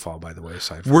let it fall by the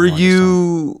wayside.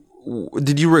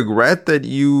 Did you regret that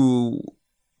you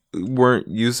weren't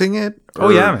using it? Oh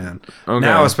yeah, man. Okay.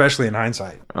 Now, especially in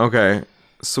hindsight. Okay.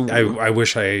 So I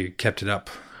wish I kept it up.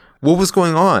 What was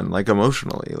going on, like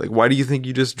emotionally? Like, why do you think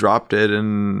you just dropped it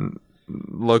and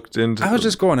looked into? I was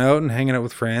just going out and hanging out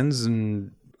with friends,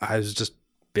 and I was just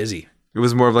busy. It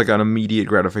was more of like an immediate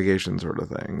gratification sort of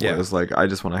thing. Yeah. It was like, I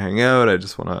just want to hang out. I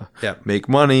just want to make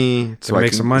money. So I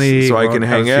can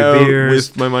hang out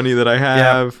with my money that I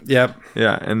have. Yep.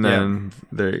 Yeah. And then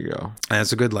there you go. And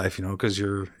it's a good life, because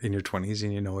you're in your 20s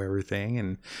and you know everything.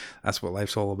 And that's what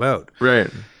life's all about. Right.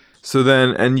 So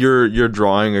then, and you're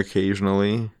drawing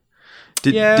occasionally.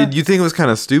 Did you think it was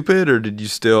kind of stupid, or did you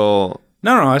still?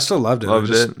 No, I still loved it. I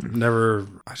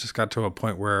just got to a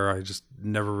point where I just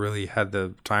never really had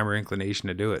the time or inclination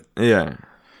to do it. Yeah.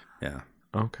 Yeah.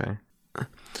 Okay.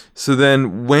 So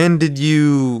then when did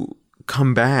you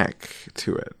come back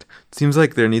to it? It seems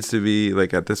like there needs to be,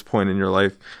 like, at this point in your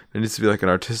life, there needs to be like an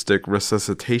artistic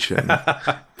resuscitation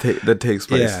that takes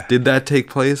place. Yeah. Did that take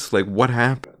place? Like, what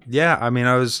happened? Yeah, I mean,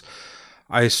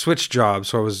 I switched jobs,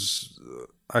 so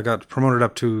I got promoted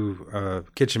up to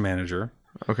kitchen manager.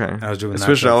 Okay. And I was doing that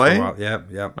Switched for a LA? while.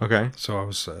 Yeah. Okay. So I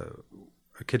was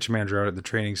a kitchen manager out at the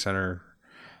training center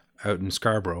out in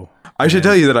Scarborough. I should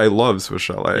tell you that I love Swiss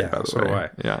Chalet. Yeah, by the so way. do I.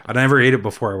 Yeah. I never ate it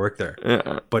before I worked there.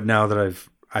 Yeah. But now that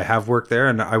I have worked there,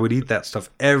 and I would eat that stuff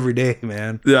every day,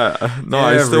 man. Yeah. No,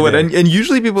 I still would. And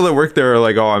usually people that work there are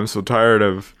like, "Oh, I'm so tired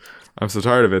of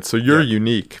it." So you're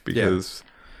unique because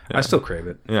I still crave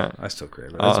it. Yeah. I still crave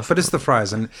it. Awesome. But it's the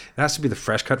fries, and it has to be the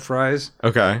fresh cut fries,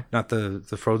 okay. not the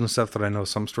frozen stuff that I know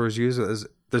some stores use.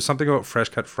 There's something about fresh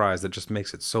cut fries that just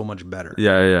makes it so much better.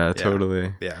 Yeah,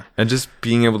 totally. Yeah. And just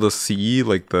being able to see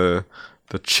like the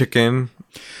chicken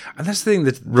And that's the thing,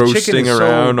 that the roasting chicken is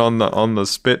around on the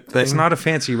spit thing. it's not a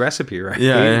fancy recipe, right?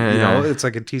 Yeah, You know, yeah. it's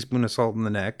like a teaspoon of salt in the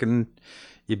neck, and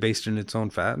you baste it in its own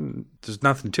fat, and there's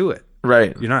nothing to it.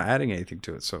 right. You're not adding anything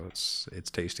to it, so it's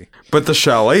tasty. But the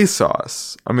chalet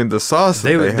sauce, I mean the sauce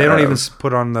They that don't even have-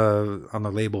 put on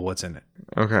the label what's in it.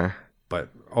 Okay. But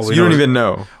all So we you know don't is, even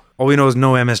know. all we know is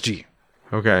no MSG.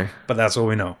 Okay. But that's all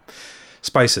we know.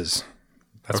 Spices.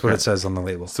 That's what Okay. it says on the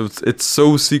label. So it's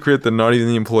so secret that not even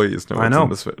the employees know I what's know. in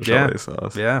the Yeah. chalet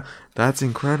sauce. Yeah. That's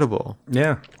incredible.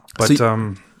 Yeah. But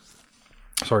So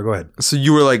sorry, go ahead. So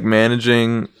you were like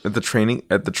managing at the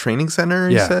training center,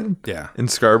 you Yeah. said? Yeah. In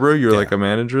Scarborough, you were like a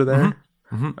manager there?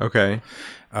 Okay.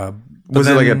 Was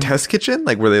it like a then- test kitchen?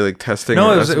 Like were they like testing?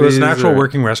 No, it was an recipes, actual or-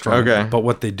 working restaurant. Okay. But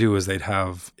what they do is they'd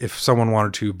have, if someone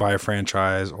wanted to buy a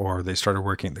franchise or they started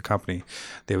working at the company,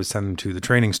 they would send them to the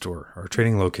training store or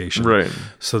training location. Right.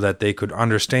 So that they could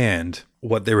understand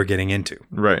what they were getting into.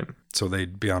 Right. So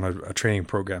they'd be on a training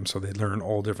program. So they'd learn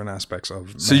all different aspects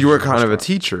of. So you were managing a kind of a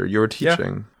restaurant. teacher. You were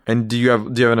teaching. And do you have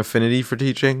an affinity for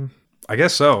teaching? I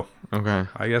guess so. Okay.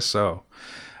 I guess so.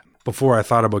 Before I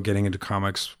thought about getting into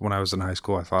comics when I was in high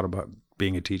school, I thought about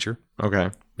being a teacher. Okay.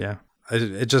 Yeah. I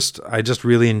just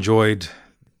really enjoyed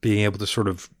being able to sort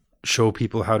of show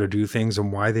people how to do things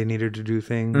and why they needed to do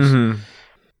things. Mm-hmm.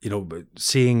 You know, but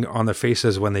seeing on their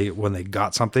faces when they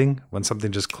got something, when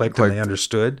something just clicked and they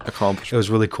understood. It Accomplishment. was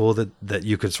really cool that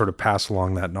you could sort of pass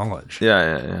along that knowledge.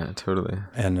 Yeah, totally.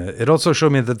 And it also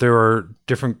showed me that there are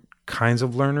different kinds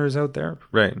of learners out there,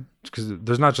 Right. because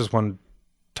there's not just one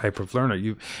type of learner.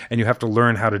 You have to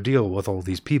learn how to deal with all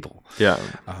these people. Yeah.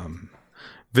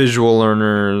 Visual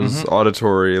learners, Mm-hmm.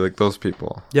 auditory, like those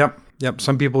people. Yep.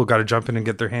 Some people got to jump in and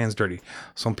get their hands dirty.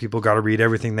 Some people got to read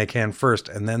everything they can first,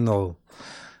 and then they'll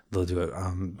do it.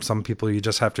 Some people you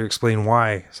just have to explain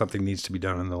why something needs to be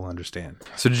done, and they'll understand.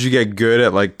 So did you get good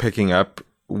at like picking up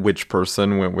which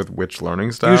person went with which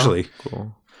learning style? Usually.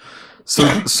 Cool.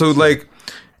 So like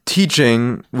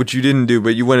teaching, which you didn't do,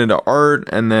 but you went into art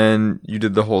and then you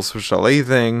did the whole Swiss Chalet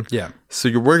thing. Yeah. So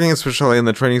you're working at Swiss Chalet in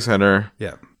the training center.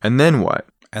 Yeah. And then what?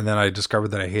 And then I discovered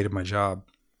that I hated my job,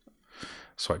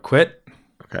 so I quit.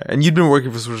 Okay. And you'd been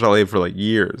working for Swiss Chalet for like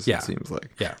years, Yeah. it seems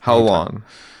like. Yeah. How long?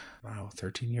 I don't know,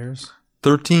 13 years,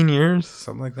 13 years?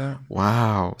 something like that.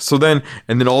 Wow. So then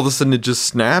all of a sudden it just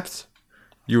snapped?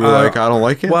 You were like, I don't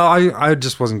like it? Well, I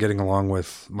just wasn't getting along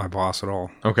with my boss at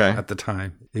all. Okay. At the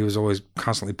time, he was always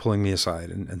constantly pulling me aside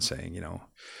and saying, you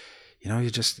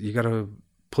got to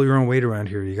pull your own weight around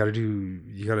here. You got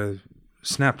to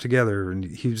snap together. And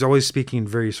he was always speaking in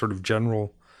very sort of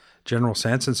general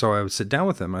sense. And so I would sit down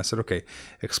with him and I said, okay,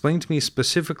 explain to me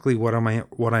specifically what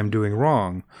I'm doing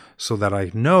wrong so that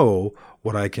I know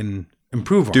what I can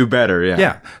improve on. Do better, yeah.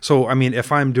 Yeah. So, I mean,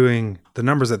 if I'm doing the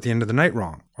numbers at the end of the night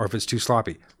wrong, or if it's too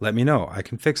sloppy, let me know. I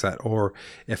can fix that. Or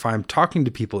if I'm talking to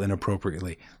people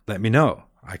inappropriately, let me know.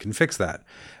 I can fix that.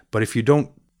 But if you don't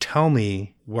tell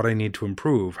me what I need to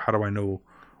improve, how do I know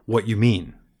what you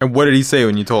mean? And what did he say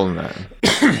when you told him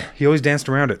that? He always danced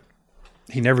around it.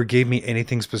 He never gave me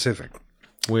anything specific.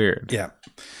 Weird. Yeah.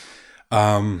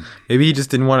 Maybe he just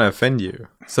didn't want to offend you.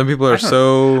 Some people are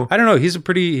so... I don't know. He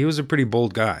was a pretty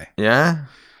bold guy. Yeah?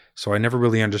 So I never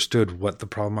really understood what the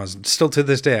problem was. Still to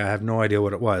this day, I have no idea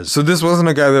what it was. So this wasn't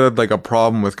a guy that had like a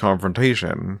problem with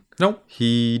confrontation. Nope.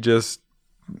 He just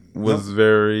was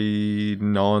very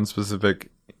non-specific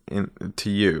to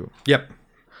you. Yep.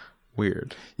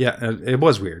 Weird. Yeah, it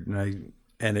was weird.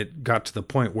 And it got to the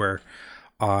point where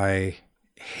I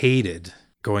hated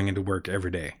going into work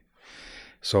every day.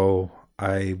 So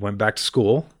I went back to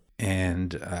school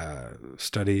and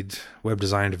studied web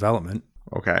design and development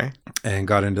Okay. and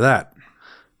got into that.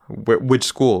 Which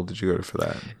school did you go to for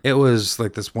that? It was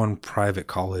like this one private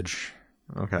college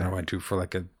Okay. that I went to for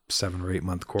like a 7 or 8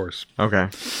 month course. Okay.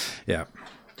 Yeah.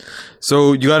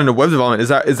 So you got into web development.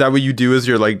 Is that what you do as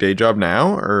your like day job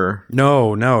now, or?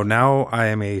 No. Now I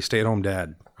am a stay-at-home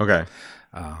dad. Okay.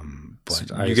 But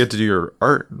So you get to do your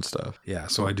art and stuff. Yeah,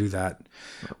 so I do that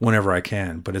whenever I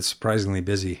can, but it's surprisingly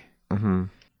busy.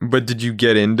 But did you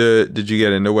get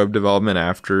into web development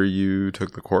after you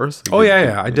took the course? Like, Oh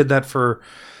yeah. I did that for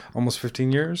almost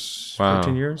 15 years. Wow.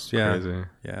 14 years. Yeah. Crazy.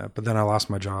 Yeah, but then I lost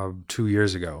my job 2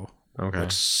 years ago. Okay.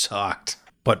 Which sucked.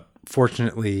 But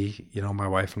fortunately, my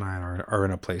wife and I are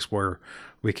in a place where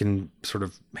we can sort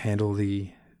of handle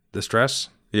the stress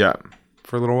Yeah.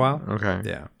 for a little while. Okay.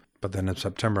 Yeah. But then in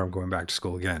September, I'm going back to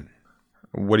school again.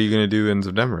 What are you going to do in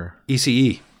September?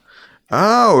 ECE.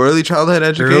 Oh, early childhood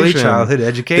education. Early childhood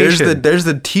education. There's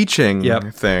the teaching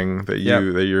Yep. thing that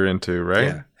you're into,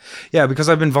 right? Yeah, because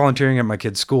I've been volunteering at my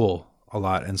kid's school a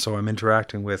lot. And so I'm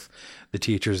interacting with the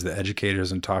teachers, the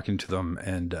educators, and talking to them.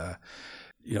 And,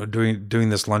 doing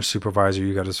this lunch supervisor,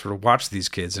 you got to sort of watch these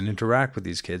kids and interact with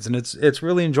these kids. And it's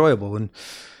really enjoyable. And,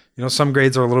 some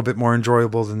grades are a little bit more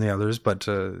enjoyable than the others. But,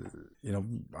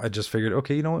 I just figured,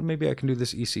 okay, you know what? Maybe I can do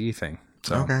this ECE thing.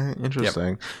 So Okay,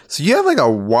 interesting. So you have like a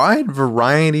wide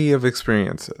variety of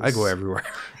experiences. I go everywhere.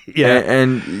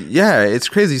 And yeah, it's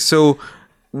crazy. So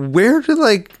where did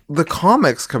like the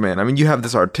comics come in? I mean, you have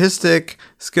this artistic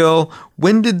skill.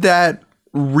 When did that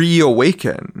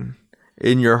reawaken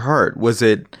in your heart? Was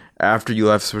it after you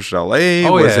left Switch LA?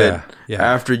 Oh, was yeah. it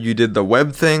after you did the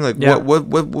web thing? Like what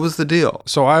was the deal?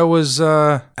 So I was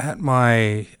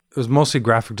it was mostly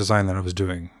graphic design that I was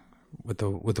doing with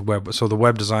the web. So the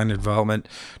web design and development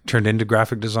turned into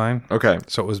graphic design. Okay.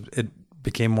 So it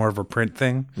became more of a print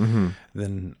thing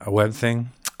than a web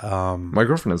thing. My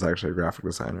girlfriend is actually a graphic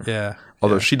designer. Yeah.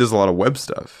 Although she does a lot of web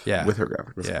stuff Yeah. with her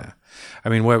graphic design. Yeah. I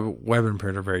mean, web and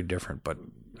print are very different, but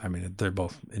I mean, they're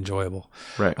both enjoyable.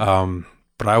 Right.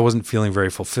 But I wasn't feeling very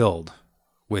fulfilled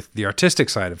with the artistic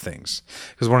side of things,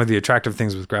 because one of the attractive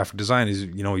things with graphic design is,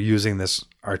 using this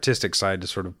artistic side to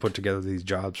sort of put together these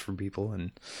jobs for people.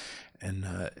 And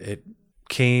it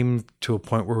came to a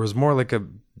point where it was more like a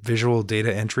visual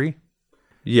data entry.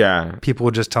 Yeah. People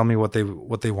would just tell me what they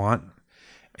want.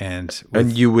 And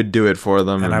you would do it for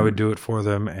them. and I would do it for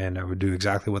them, and I would do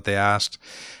exactly what they asked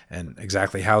and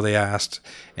exactly how they asked.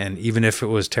 And even if it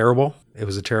was terrible, it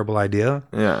was a terrible idea.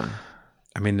 Yeah.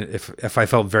 I mean, if I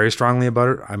felt very strongly about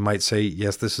it, I might say,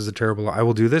 yes, this is I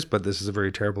will do this, but this is a very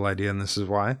terrible idea, and this is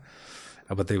why.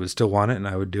 But they would still want it, and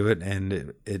I would do it,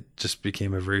 and it just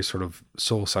became a very sort of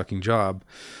soul-sucking job.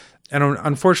 And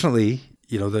unfortunately,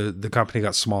 the company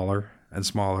got smaller and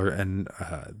smaller, and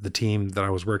the team that I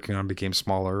was working on became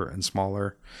smaller and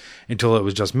smaller until it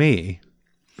was just me.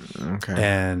 Okay.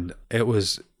 And it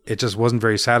just wasn't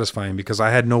very satisfying, because I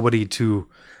had nobody to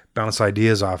bounce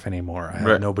ideas off anymore. I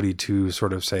had nobody to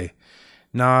sort of say,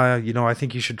 nah, I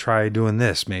think you should try doing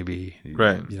this maybe.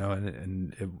 Right.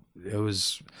 And it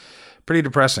was pretty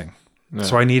depressing. Yeah.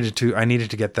 So I needed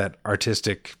to get that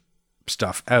artistic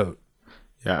stuff out.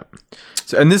 Yeah.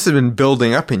 So, and this has been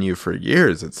building up in you for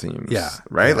years, it seems. Yeah.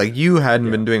 Right? Yeah. Like you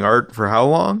hadn't been doing art for how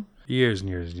long? Years and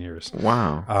years and years.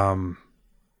 Wow.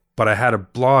 But I had a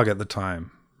blog at the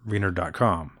time,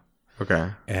 Renerd.com.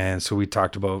 Okay. And so we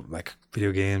talked about like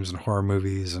video games and horror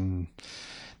movies and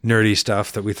nerdy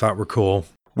stuff that we thought were cool.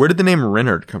 Where did the name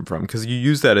Renerd come from? Because you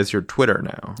use that as your Twitter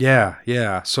now.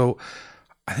 Yeah. So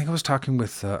I think I was talking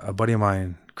with a buddy of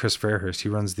mine, Chris Fairhurst. He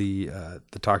runs the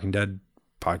Talking Dead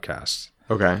podcast.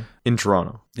 Okay. In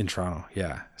Toronto. In Toronto,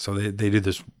 yeah. So they do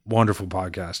this wonderful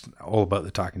podcast all about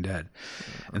the Talking Dead.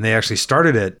 And they actually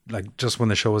started it like just when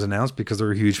the show was announced, because they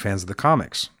were huge fans of the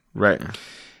comics. Right.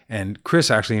 And Chris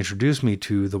actually introduced me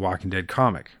to the Walking Dead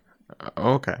comic.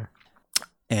 Okay.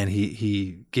 And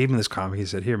he gave me this comic. He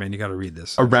said, here, man, you got to read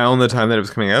this. Around the time that it was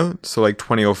coming out? So like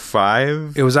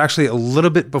 2005? It was actually a little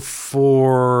bit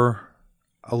before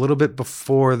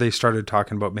they started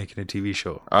talking about making a TV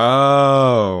show.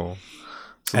 Oh.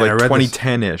 So And I like read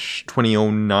 2010-ish,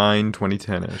 2009,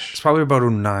 2010-ish. It's probably about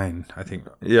 09, I think.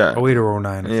 Yeah. 08 or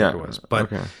 09, I think it was.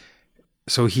 But okay.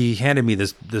 so he handed me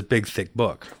this big, thick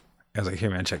book. I was like, here,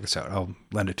 man, check this out. I'll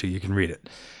lend it to you. You can read it.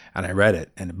 And I read it,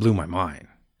 and it blew my mind.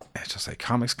 And it's just like,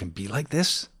 comics can be like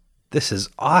this? This is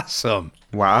awesome.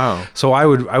 Wow. So I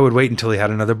would wait until he had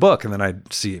another book, and then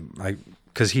I'd see, like,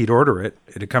 because he'd order it.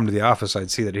 It'd come to the office.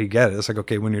 I'd see that he'd get it. It's like,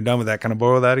 okay, when you're done with that, can I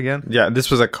borrow that again? Yeah, this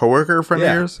was a coworker friend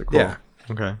of yours? Cool. Yeah.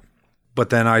 Okay. But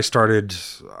then I started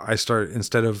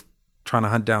instead of trying to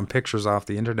hunt down pictures off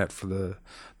the internet for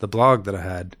the blog that I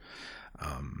had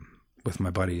with my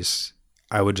buddies,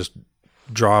 I would just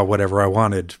draw whatever I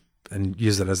wanted and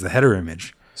use it as the header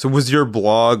image. So was your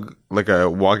blog like a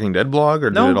Walking Dead blog, or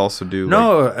did it also do it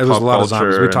was a lot of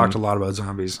zombies. We and- talked a lot about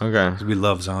zombies. Okay. 'Cause we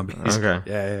love zombies. Okay.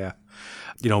 Yeah.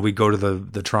 You know, we go to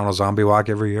the Toronto Zombie Walk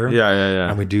every year. Yeah.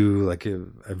 And we do like a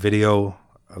video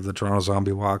of the Toronto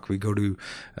Zombie Walk. We go to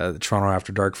the Toronto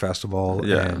After Dark Festival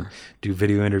and do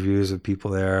video interviews of people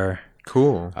there.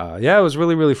 Cool. Yeah, it was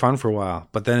really, really fun for a while.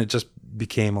 But then it just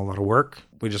became a lot of work.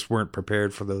 We just weren't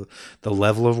prepared for the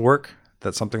level of work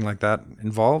that something like that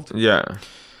involved. Yeah.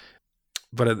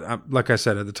 But like I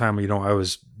said, at the time, you know, I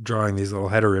was drawing these little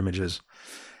header images,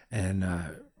 and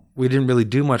we didn't really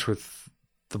do much with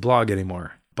the blog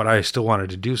anymore. But I still wanted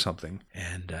to do something.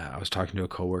 And I was talking to a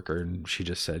coworker, and she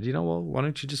just said, you know, well, why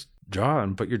don't you just draw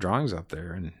and put your drawings up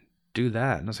there and do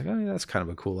that? And I was like, oh, yeah, that's kind of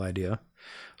a cool idea.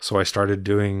 So I started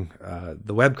doing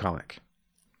the webcomic,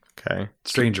 Okay.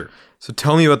 Stranger. So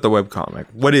tell me about the webcomic.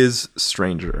 What is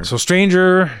Stranger? So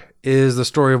Stranger is the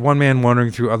story of one man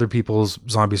wandering through other people's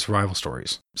zombie survival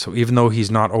stories. So even though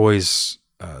he's not always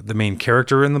the main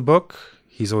character in the book,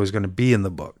 he's always going to be in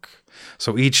the book.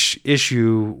 So each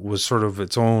issue was sort of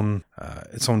its own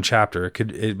chapter.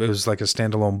 It was like a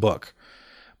standalone book,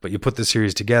 but you put the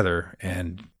series together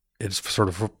and it sort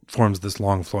of forms this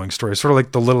long flowing story, sort of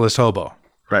like The Littlest Hobo.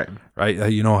 Right.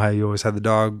 You know how you always had the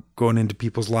dog going into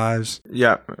people's lives?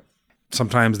 Yeah.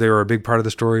 Sometimes they were a big part of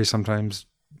the story. Sometimes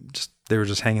they were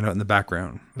just hanging out in the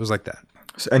background. It was like that.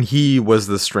 And he was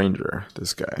the stranger,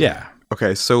 this guy. Yeah.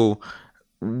 Okay, so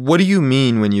what do you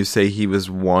mean when you say he was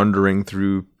wandering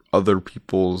through other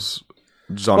people's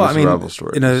zombie survival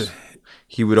stories?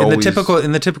 He would always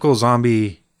in the typical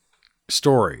zombie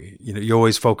story, you know, you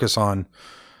always focus on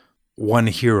one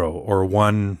hero or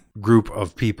one group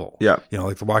of people. Yeah. You know,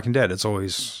 like The Walking Dead, it's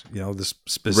always, you know, this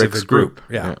specific Rick's group.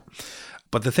 group. Yeah.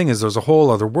 But the thing is, there's a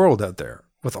whole other world out there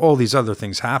with all these other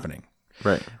things happening.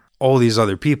 Right. All these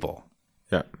other people.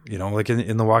 Yeah. You know, like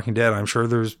in The Walking Dead, I'm sure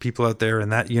there's people out there in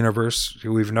that universe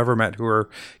who we've never met who are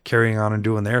carrying on and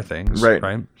doing their things. Right.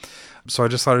 Right. So I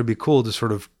just thought it'd be cool to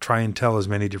sort of try and tell as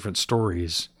many different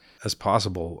stories as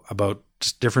possible about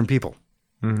just different people.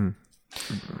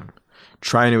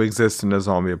 Trying to exist in a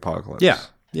zombie apocalypse. Yeah.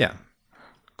 Yeah.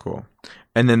 Cool.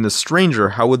 And then the stranger,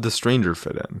 how would the stranger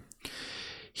fit in?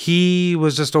 He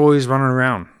was just always running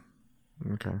around.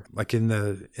 Okay. Like in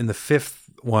the fifth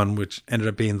one, which ended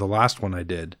up being the last one I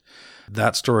did,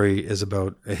 that story is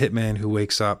about a hitman who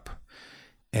wakes up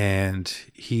and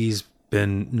he's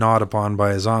been gnawed upon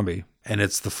by a zombie, and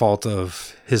it's the fault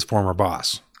of his former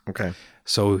boss. Okay.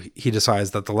 So he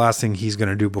decides that the last thing he's going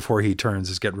to do before he turns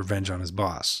is get revenge on his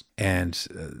boss. And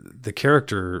the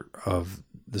character of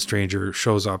the stranger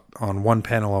shows up on one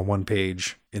panel on one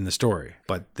page in the story,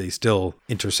 but they still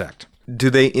intersect.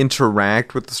 Do they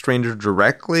interact with the stranger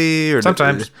directly, or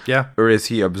Sometimes, yeah. Or is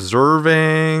he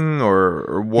observing,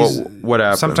 or what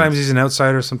happens? Sometimes he's an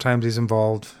outsider, sometimes he's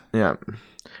involved. Yeah.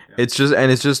 It's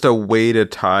just a way to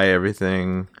tie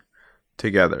everything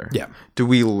together. Yeah. Do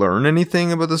we learn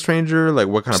anything about the stranger? Like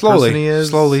what kind of Slowly, person he is?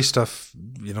 slowly stuff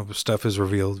is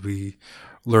revealed. We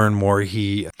learn more.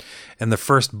 In the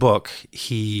first book,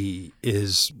 he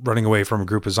is running away from a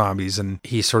group of zombies, and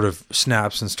he sort of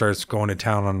snaps and starts going to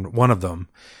town on one of them.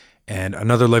 And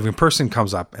another living person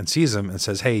comes up and sees him and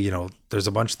says, hey, you know, there's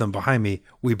a bunch of them behind me.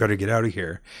 We better get out of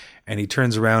here. And he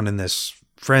turns around in this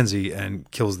frenzy and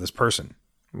kills this person.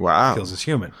 Wow. Kills this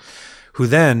human, who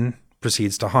then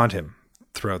proceeds to haunt him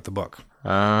throughout the book.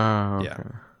 Oh, okay. Yeah.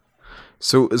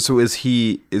 So is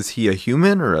he a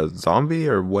human or a zombie,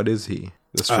 or what is he?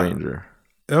 The stranger.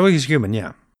 Oh, he's human,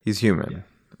 yeah. He's human.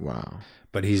 Wow.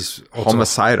 But he's also,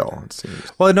 Homicidal, it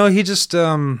seems. well, no, he just sort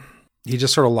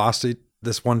of lost it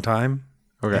this one time,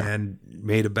 Okay. and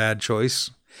made a bad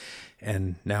choice,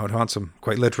 and now it haunts him,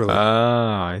 quite literally.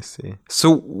 Ah, I see.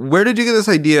 So where did you get this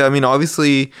idea? I mean,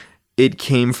 obviously it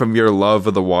came from your love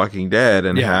of The Walking Dead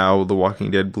and how The Walking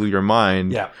Dead blew your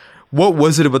mind. Yeah. What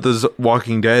was it about The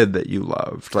Walking Dead that you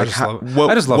loved? Like,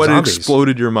 I just love what zombies.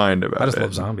 exploded your mind about it? I just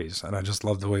love zombies, and I just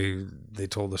love the way they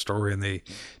told the story, and they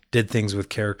did things with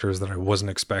characters that I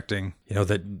wasn't expecting, you know,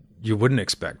 that you wouldn't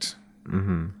expect.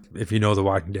 Mm-hmm. If you know The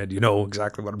Walking Dead, you know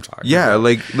exactly what I'm talking about.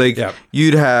 Like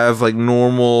you'd have like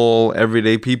normal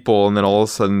everyday people, and then all of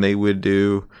a sudden they would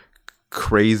do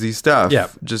crazy stuff. Yeah.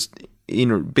 Just, you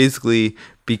know, basically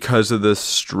because of the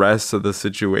stress of the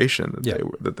situation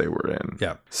that they were in.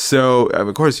 Yeah. So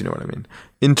of course you know what I mean.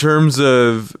 In terms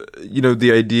of, you know,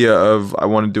 the idea of I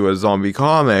want to do a zombie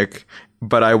comic,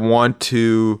 but I want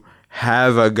to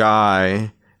have a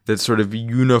guy that sort of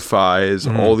unifies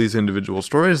all these individual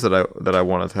stories that I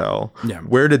want to tell. Yeah.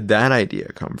 Where did that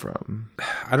idea come from?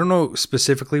 I don't know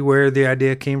specifically where the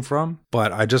idea came from,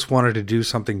 but I just wanted to do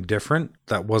something different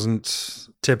that wasn't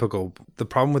typical. The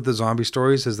problem with the zombie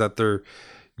stories is that they're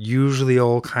usually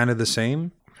all kind of the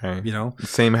same. Okay. You know,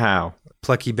 Same how.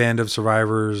 plucky band of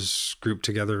survivors grouped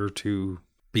together to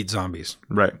beat zombies.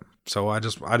 Right. So I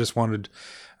just wanted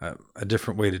a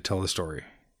different way to tell the story,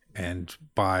 and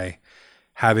by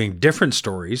having different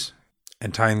stories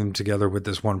and tying them together with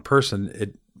this one person,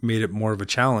 it made it more of a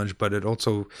challenge. But it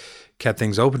also kept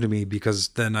things open to me, because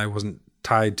then I wasn't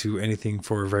tied to anything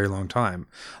for a very long time.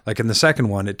 Like in the second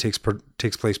one, it takes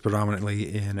place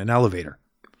predominantly in an elevator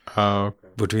Oh.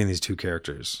 between these two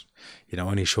characters, you know,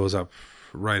 and he shows up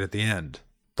right at the end.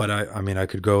 But I mean, I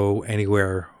could go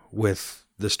anywhere with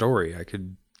the story. I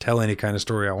could tell any kind of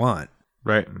story I want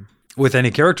Right. with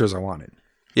any characters I wanted.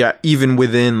 Yeah, even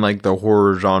within like the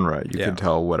horror genre, you Yeah. could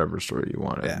tell whatever story you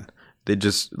wanted. Yeah. They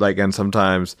just like, and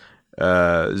sometimes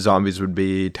zombies would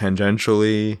be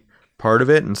tangentially part of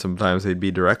it, and sometimes they'd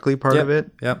be directly part of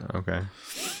it. Yep. Okay.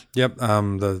 Yep.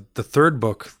 The third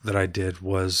book that I did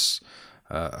was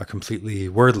a completely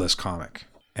wordless comic.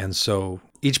 And so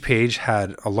each page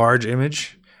had a large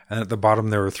image, and at the bottom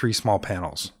there were 3 small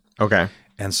panels. Okay.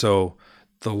 And so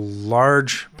the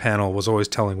large panel was always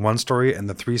telling one story, and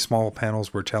the 3 small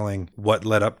panels were telling what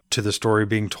led up to the story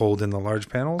being told in the large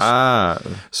panels. Ah.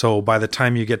 So by the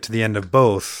time you get to the end of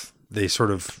both, they sort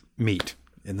of meet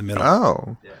in the middle.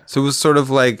 Oh. So it was sort of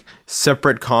like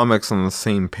separate comics on the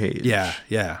same page. Yeah,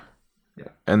 yeah.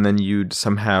 And then you'd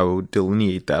somehow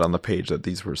delineate that on the page that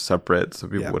these were separate so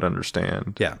people Yeah. would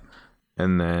understand. Yeah.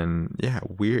 And then, yeah,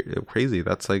 weird, crazy.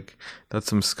 That's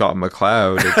some Scott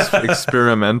McCloud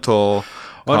experimental.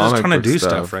 Well, I'm just comic trying to book do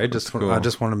stuff, right? That's I cool.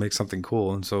 just want to make something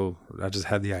cool. And so I just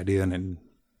had the idea and then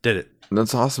did it.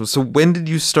 That's awesome. So when did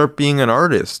you start being an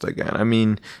artist again? I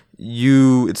mean,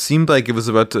 it seemed like it was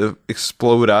about to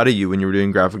explode out of you when you were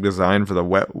doing graphic design for the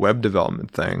web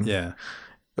development thing. Yeah.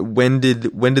 When did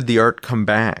the art come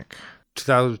back?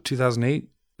 2008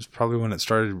 is probably when it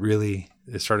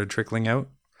started trickling out.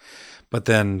 But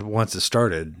then once it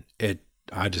started,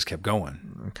 I just kept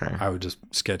going. Okay. I would just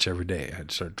sketch every day.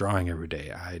 I'd start drawing every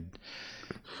day.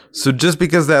 So just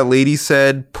because that lady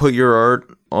said put your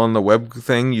art on the web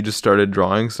thing, you just started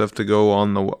drawing stuff to go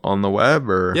on the web,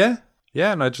 or Yeah.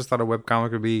 And I just thought a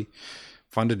webcomic would be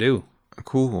fun to do.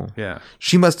 Cool. Yeah.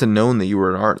 She must have known that you were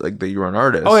an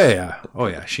artist. Oh yeah. Oh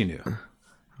yeah. She knew.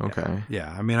 Okay.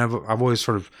 Yeah. I mean, I've always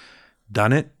sort of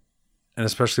done it. And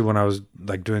especially when I was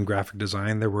like doing graphic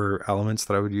design, there were elements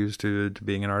that I would use to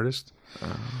being an artist.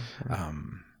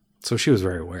 So she was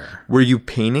very aware. Were you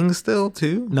painting still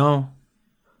too? No,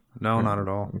 not at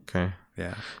all. Okay.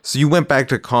 Yeah. So you went back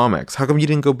to comics. How come you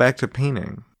didn't go back to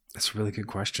painting? That's a really good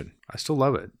question. I still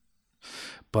love it.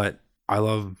 But I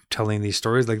love telling these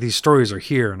stories. Like, these stories are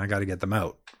here and I got to get them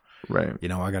out. Right. You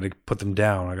know, I got to put them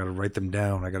down. I got to write them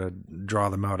down. I got to draw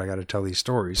them out. I got to tell these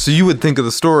stories. So you would think of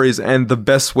the stories, and the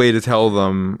best way to tell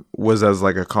them was as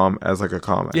like a comic.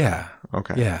 Yeah.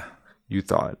 Okay. Yeah. You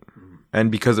thought, and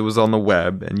because it was on the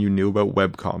web, and you knew about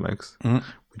web comics,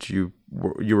 which you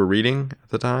were reading at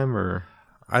the time, or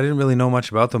I didn't really know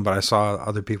much about them, but I saw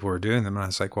other people were doing them, and I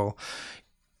was like, well,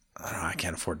 I don't know, I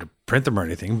can't afford to print them or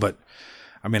anything, but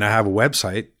I mean, I have a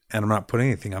website, and I'm not putting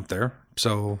anything up there,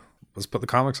 so let's put the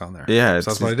comics on there. Yeah,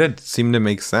 so that's what I did. It seemed to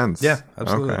make sense. Yeah,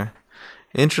 absolutely. Okay.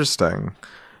 Interesting.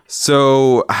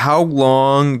 So how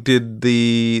long did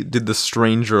the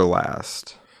Stranger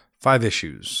last? 5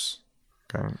 issues.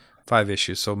 Okay. 5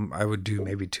 issues. So I would do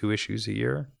maybe 2 issues a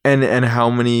year. And how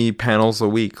many panels a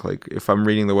week? Like if I'm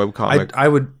reading the webcomic, I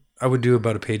would do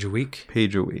about a page a week.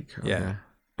 page a week. Okay. Yeah.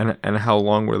 And how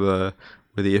long were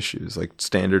the issues? Like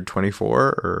standard 24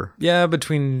 or? Yeah,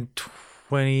 between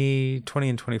 20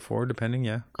 and 24, depending.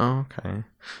 Yeah. Oh, okay.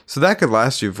 So that could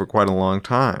last you for quite a long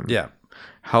time. Yeah.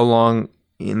 How long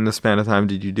in the span of time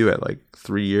did you do it? Like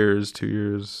 3 years, 2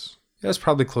 years? Yeah, it's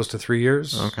probably close to 3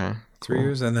 years. Okay. 3 cool.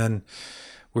 years. And then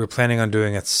we were planning on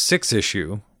doing a 6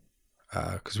 issue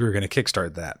because we were going to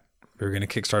kickstart that. We were going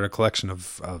to kickstart a collection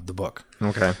of the book.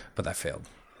 Okay. But that failed.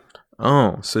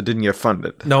 Oh, so it didn't get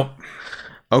funded. Nope.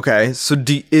 Okay. So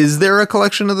is there a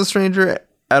collection of The Stranger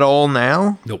at all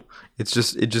now? Nope. It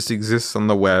just exists on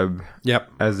the web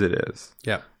Yep. as it is.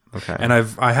 Yep. Okay. And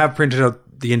I have printed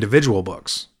out the individual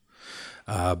books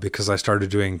because I started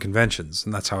doing conventions,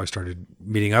 and that's how I started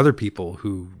meeting other people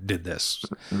who did this.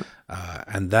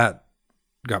 And that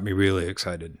got me really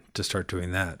excited to start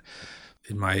doing that.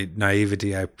 In my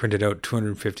naivety, I printed out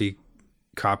 250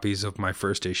 copies of my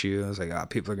first issue. I was like,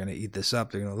 people are going to eat this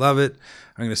up. They're going to love it.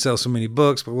 I'm going to sell so many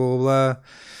books, blah, blah, blah.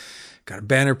 Got a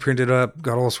banner printed up,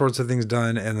 got all sorts of things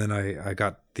done. And then I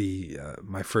got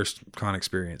my first con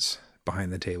experience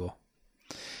behind the table.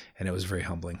 And it was very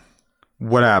humbling.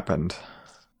 What happened?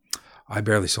 I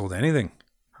barely sold anything.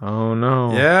 Oh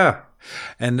no. Yeah.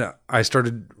 And I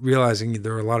started realizing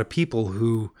there were a lot of people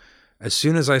who, as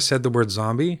soon as I said the word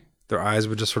zombie, their eyes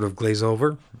would just sort of glaze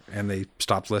over and they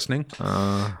stopped listening.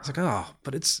 I was like, oh,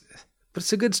 but it's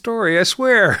a good story, I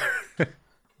swear.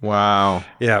 Wow.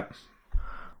 Yeah.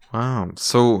 Wow.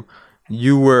 So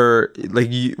you were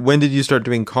like, when did you start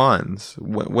doing cons?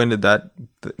 When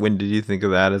did you think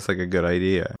of that as like a good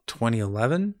idea?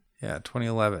 2011? Yeah,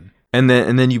 2011. And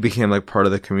then you became like part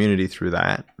of the community through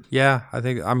that. Yeah,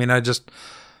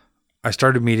 I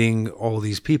started meeting all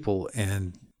these people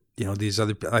and, these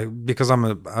other, because I'm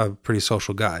a pretty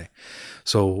social guy.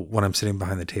 So when I'm sitting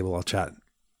behind the table,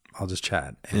 I'll just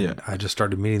chat. And I just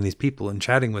started meeting these people and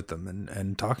chatting with them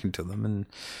and talking to them. And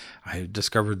I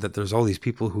discovered that there's all these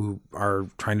people who are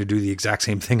trying to do the exact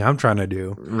same thing I'm trying to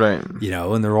do. Right.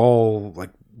 And they're all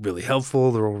like really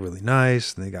helpful. They're all really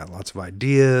nice. And they got lots of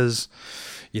ideas,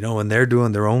 and they're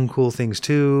doing their own cool things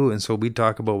too. And so we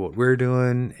talk about what we're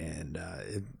doing. And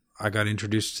I got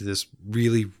introduced to this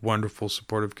really wonderful,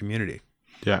 supportive community.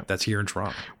 Yeah. That's here in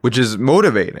Toronto. Which is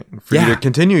motivating for you to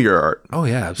continue your art. Oh,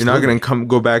 yeah. Absolutely. You're not going to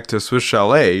go back to Swiss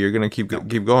Chalet. You're going to keep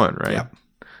going, right?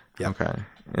 Yep. Okay.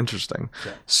 Interesting.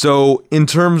 Yeah. So in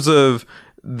terms of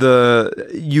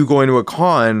you going to a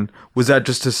con, was that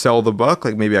just to sell the book?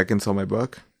 Like, maybe I can sell my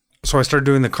book? So I started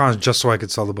doing the cons just so I could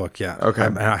sell the book, yeah. Okay.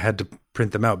 I had to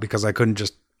print them out because I couldn't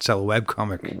just sell a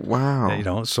webcomic.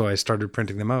 Wow. So I started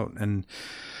printing them out. And,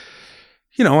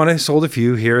 and I sold a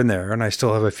few here and there, and I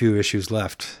still have a few issues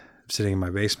left sitting in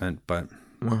my basement, but...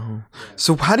 Wow.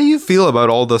 So how do you feel about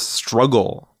all the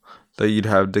struggle that you'd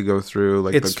have to go through?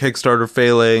 Like the Kickstarter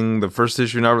failing, the first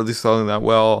issue not really selling that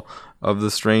well, of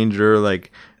The Stranger,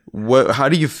 like... How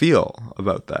do you feel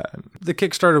about that? The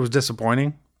Kickstarter was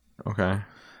disappointing. Okay.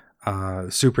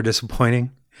 Super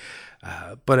disappointing.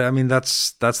 But I mean,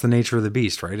 that's the nature of the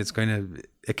beast, right?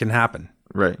 It can happen.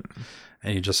 Right.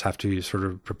 And you just have to sort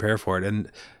of prepare for it.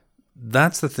 And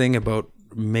that's the thing about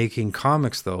making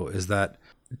comics, though, is that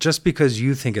just because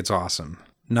you think it's awesome,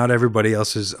 not everybody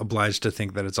else is obliged to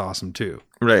think that it's awesome too.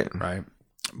 Right. Right.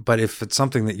 But if it's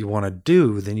something that you want to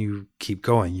do, then you keep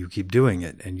going, you keep doing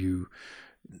it, and you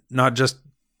not just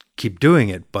keep doing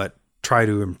it, but try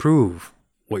to improve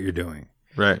what you're doing.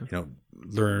 Right.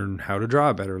 Learn how to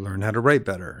draw better, learn how to write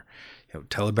better,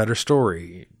 tell a better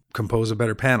story, compose a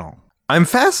better panel. I'm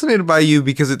fascinated by you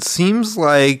because it seems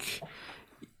like,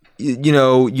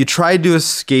 you tried to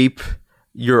escape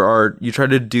your art, you tried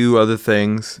to do other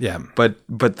things. Yeah. But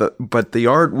the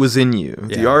art was in you.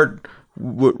 Yeah. The art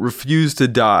refused to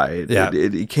die.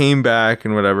 It came back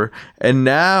and whatever. And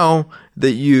now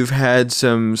that you've had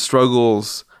some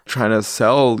struggles trying to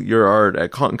sell your art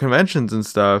at conventions and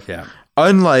stuff,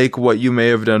 unlike what you may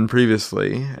have done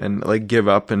previously and like give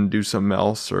up and do something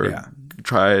else or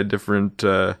try a different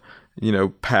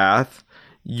path,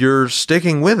 you're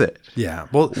sticking with it. Yeah.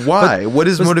 Well, why? What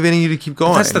is motivating you to keep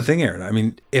going? That's the thing, Aaron. I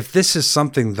mean, if this is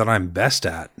something that I'm best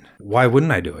at, why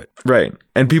wouldn't I do it? Right.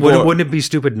 And people wouldn't it be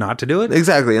stupid not to do it?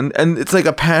 Exactly. And it's like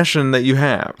a passion that you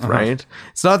have, right?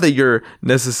 It's not that you're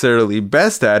necessarily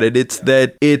best at it. It's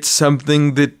that it's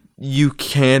something that you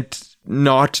can't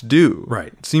not do.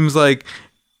 Right. It seems like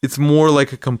it's more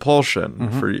like a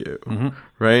compulsion for you,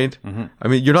 right? I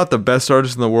mean, you're not the best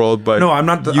artist in the world, but no, I'm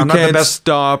not the best.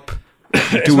 Stop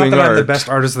it's doing not that art. I'm the best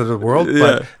artist in the world,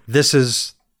 but this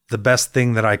is the best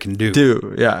thing that I can do.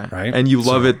 Right? And you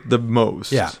love it the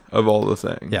most of all the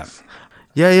things.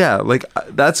 Yeah. Like,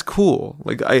 that's cool.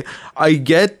 Like, I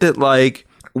get that, like,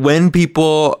 when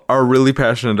people are really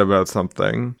passionate about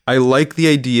something, I like the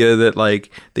idea that,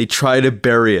 like, they try to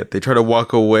bury it. They try to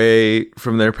walk away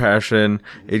from their passion.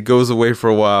 It goes away for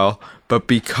a while. But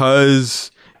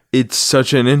because it's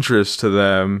such an interest to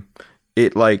them,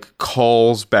 it, like,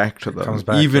 calls back to them.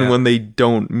 Even when they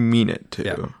don't mean it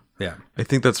to. Yeah. I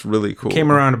think that's really cool.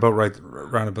 Came around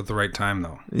about the right time,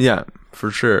 though. Yeah, for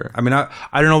sure. I mean, I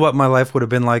don't know what my life would have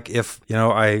been like if,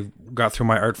 I got through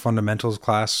my art fundamentals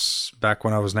class back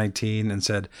when I was 19 and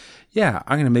said, yeah,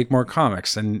 I'm going to make more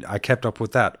comics. And I kept up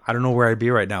with that. I don't know where I'd be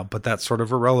right now, but that's sort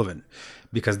of irrelevant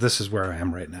because this is where I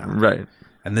am right now. Right.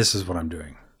 And this is what I'm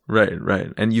doing.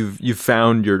 Right. And you've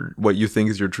found what you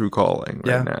think is your true calling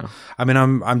right now. I mean,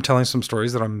 I'm telling some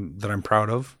stories that I'm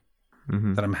proud of.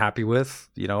 That I'm happy with,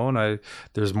 and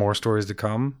there's more stories to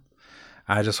come.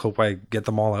 I just hope I get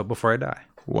them all out before I die.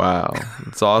 Wow.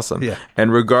 That's awesome. Yeah.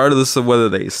 And regardless of whether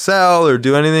they sell or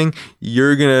do anything,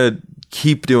 you're going to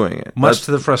keep doing it. Much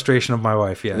to the frustration of my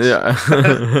wife, yes.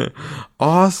 Yeah.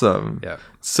 Awesome. Yeah.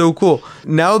 So cool.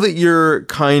 Now that you're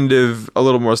kind of a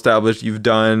little more established, you've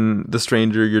done The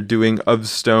Stranger, you're doing Of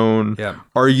Stone. Yeah.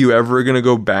 Are you ever going to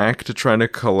go back to trying to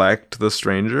collect The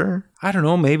Stranger? I don't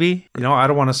know, maybe. I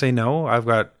don't want to say no. I've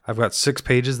got 6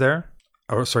 pages there.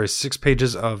 6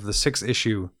 pages of the 6th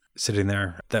issue sitting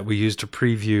there that we used to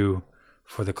preview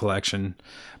for the collection.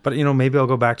 But, maybe I'll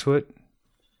go back to it.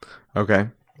 Okay.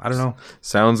 I don't know.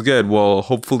 Sounds good. Well,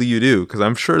 hopefully you do, because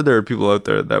I'm sure there are people out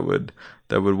there that would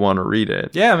want to read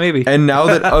it. Yeah, maybe. And now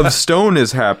that Of Stone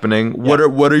is happening, what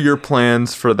are your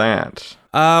plans for that?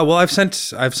 Well, I've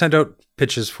sent out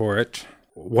pitches for it.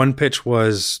 One pitch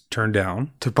was turned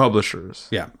down To publishers.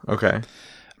 Yeah. Okay.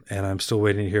 And I'm still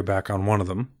waiting to hear back on one of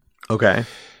them. Okay.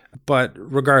 But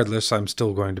regardless, I'm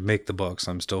still going to make the books.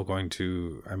 I'm still going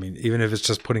to, even if it's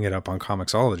just putting it up on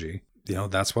Comixology,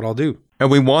 that's what I'll do.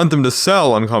 And we want them to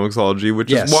sell on Comixology,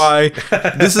 which Yes. is why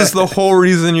this is the whole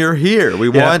reason you're here. We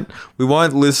want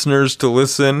listeners to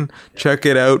listen, check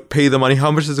it out, pay the money.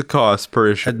 How much does it cost per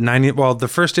issue? The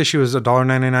first issue is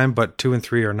 $1.99, but 2 and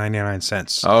 3 are 99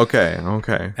 cents. Okay.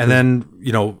 And then,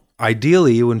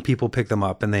 ideally, when people pick them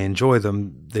up and they enjoy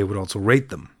them, they would also rate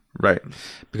them. Right.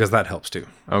 Because that helps too.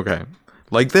 Okay.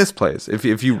 Like this place.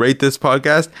 If you rate this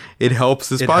podcast, it helps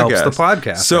this podcast. It helps the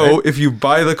podcast. So right? if you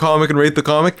buy the comic and rate the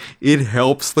comic, it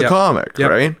helps the comic,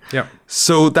 right? Yeah.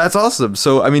 So that's awesome.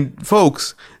 So,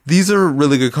 folks, these are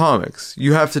really good comics.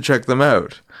 You have to check them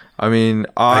out.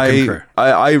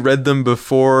 I read them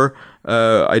before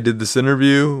I did this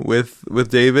interview with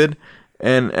David.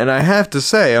 And I have to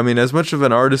say, as much of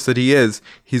an artist that he is,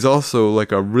 he's also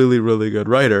like a really, really good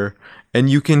writer. And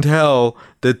you can tell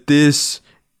that this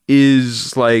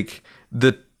is like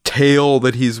the tale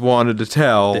that he's wanted to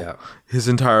tell his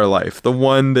entire life. The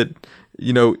one that,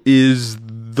 is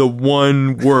the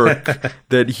one work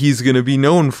that he's going to be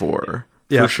known for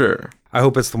sure. I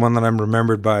hope it's the one that I'm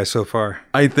remembered by so far.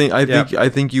 I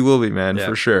think you will be, man,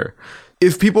 for sure.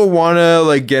 If people want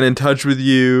to get in touch with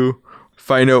you,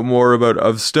 find out more about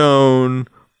Of Stone,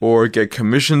 or get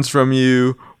commissions from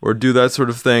you, or do that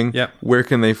sort of thing, where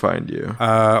can they find you?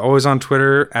 Always on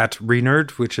Twitter at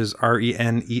Renerd, which is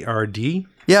RENERD.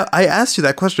 Yeah, I asked you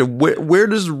that question. Where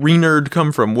does Renerd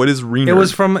come from? What is Renerd? It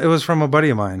was from a buddy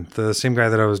of mine, the same guy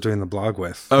that I was doing the blog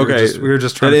with. Okay, we were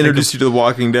just trying to introduce you to The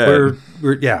Walking Dead.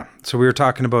 So we were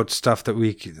talking about stuff that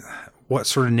what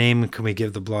sort of name can we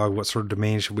give the blog? What sort of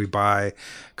domain should we buy?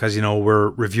 Because we're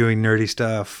reviewing nerdy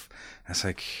stuff. It's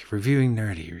like reviewing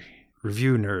nerdy.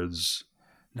 Review nerds.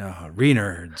 No,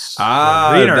 Renerds.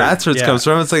 Renerd. That's where it comes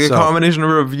from. It's like a combination of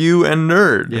review and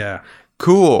nerd. Yeah.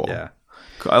 Cool. Yeah.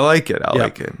 I like it. I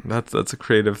like it. That's a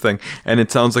creative thing. And it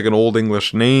sounds like an old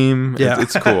English name. Yeah.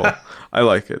 It's cool. I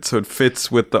like it. So it fits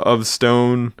with the Of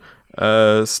Stone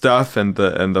stuff and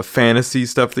the fantasy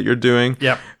stuff that you're doing.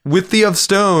 Yeah. With the Of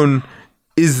Stone,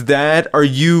 are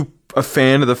you a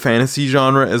fan of the fantasy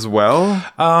genre as well?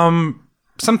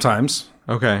 Sometimes.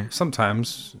 Okay.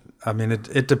 Sometimes.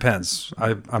 It depends.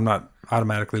 I'm not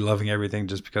automatically loving everything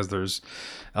just because there's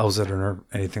elves in it or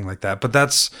anything like that. But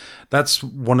that's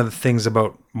one of the things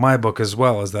about my book as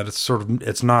well, is that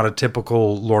it's not a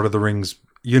typical Lord of the Rings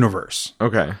universe.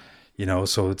 Okay.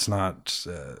 So it's not.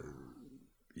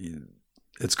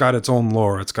 It's got its own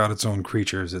lore. It's got its own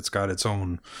creatures. It's got its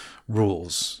own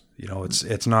rules.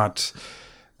 It's not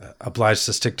obliged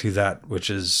to stick to that,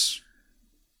 which is,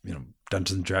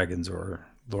 Dungeons and Dragons or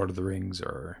Lord of the Rings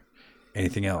or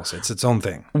anything else. It's its own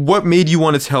thing. What made you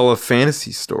want to tell a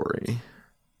fantasy story?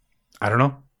 I don't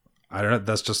know.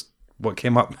 That's just what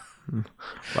came up.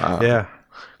 Wow. Yeah.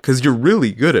 Because you're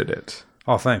really good at it.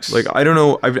 Oh, thanks. I don't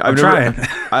know. I'm never, trying.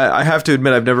 I have to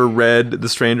admit, I've never read The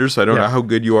Stranger, so I don't know how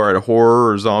good you are at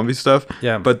horror or zombie stuff.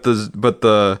 Yeah. But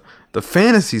the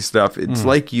fantasy stuff, it's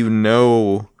like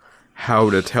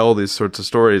how to tell these sorts of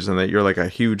stories, and that you're like a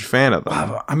huge fan of them.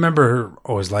 I remember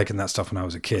always liking that stuff when I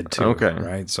was a kid too. Okay.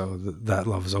 Right. So that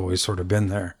love has always sort of been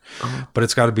there, but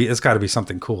it's got to be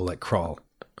something cool like Crawl.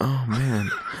 Oh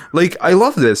man. I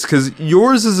love this because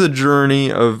yours is a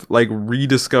journey of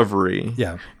rediscovery.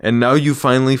 Yeah. And now you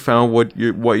finally found what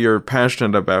you're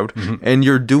passionate about, and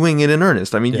you're doing it in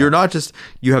earnest. You're not just,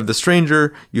 you have The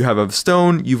Stranger, you have Of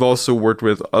Stone, you've also worked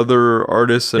with other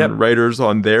artists and writers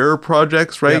on their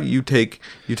projects, right? Yep.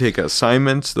 You take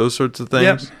assignments, those sorts of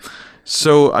things. Yep.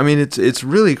 So, it's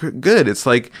really good. It's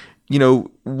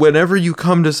whenever you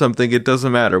come to something, it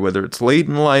doesn't matter whether it's late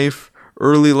in life,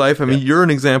 early life. You're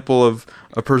an example of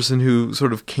a person who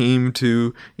sort of came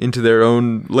into their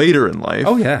own later in life.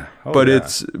 Oh yeah. But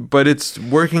it's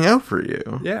working out for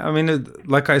you. Yeah.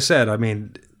 Like I said,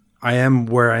 I am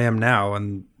where I am now,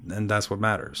 and and that's what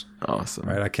matters. Awesome.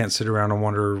 Right? I can't sit around and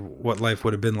wonder what life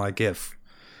would have been like if,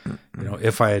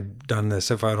 if I had done this,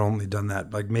 if I had only done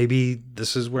that. Like, maybe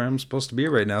this is where I'm supposed to be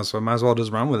right now, so I might as well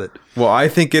just run with it. Well, I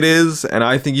think it is, and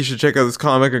I think you should check out this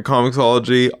comic at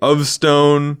Comixology of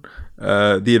Stone,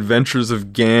 The Adventures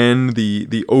of Gan,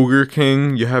 the Ogre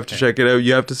King. You have to check it out.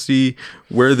 You have to see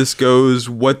where this goes,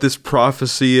 what this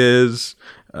prophecy is,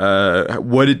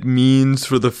 what it means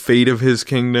for the fate of his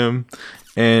kingdom.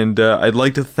 And I'd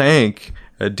like to thank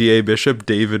D.A. Bishop,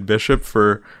 David Bishop,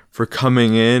 for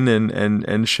coming in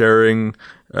and sharing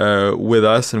with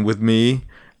us and with me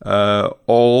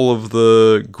all of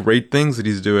the great things that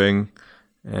he's doing.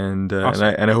 And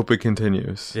Awesome. and I hope it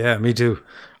continues. Yeah, me too.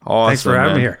 Awesome, Thanks for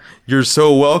having me man. here. You're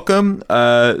so welcome.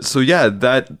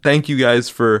 Thank you guys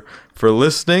for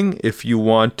listening. If you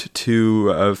want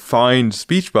to find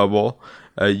Speech Bubble,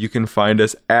 you can find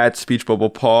us at Speech Bubble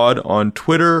Pod on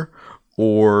Twitter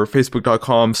or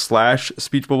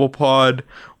facebook.com/speechbubblepod.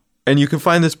 And you can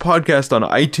find this podcast on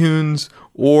iTunes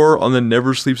or on the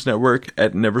Never Sleeps Network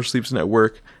at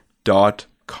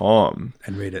neversleepsnetwork.com.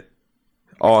 And read it.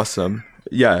 Awesome.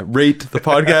 Yeah, rate the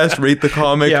podcast, rate the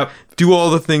comic, Yep. do all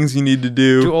the things you need to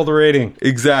do. Do all the rating.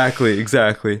 Exactly.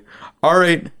 All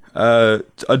right.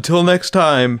 Until next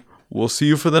time, we'll see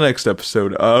you for the next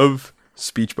episode of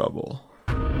Speech Bubble.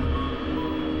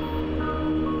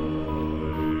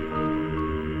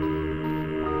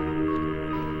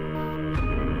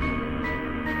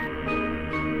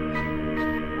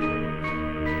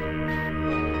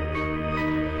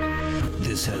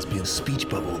 This has been Speech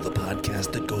Bubble, the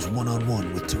podcast that goes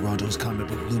one-on-one with Toronto's comic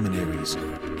book luminaries.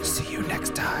 See you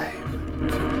next time.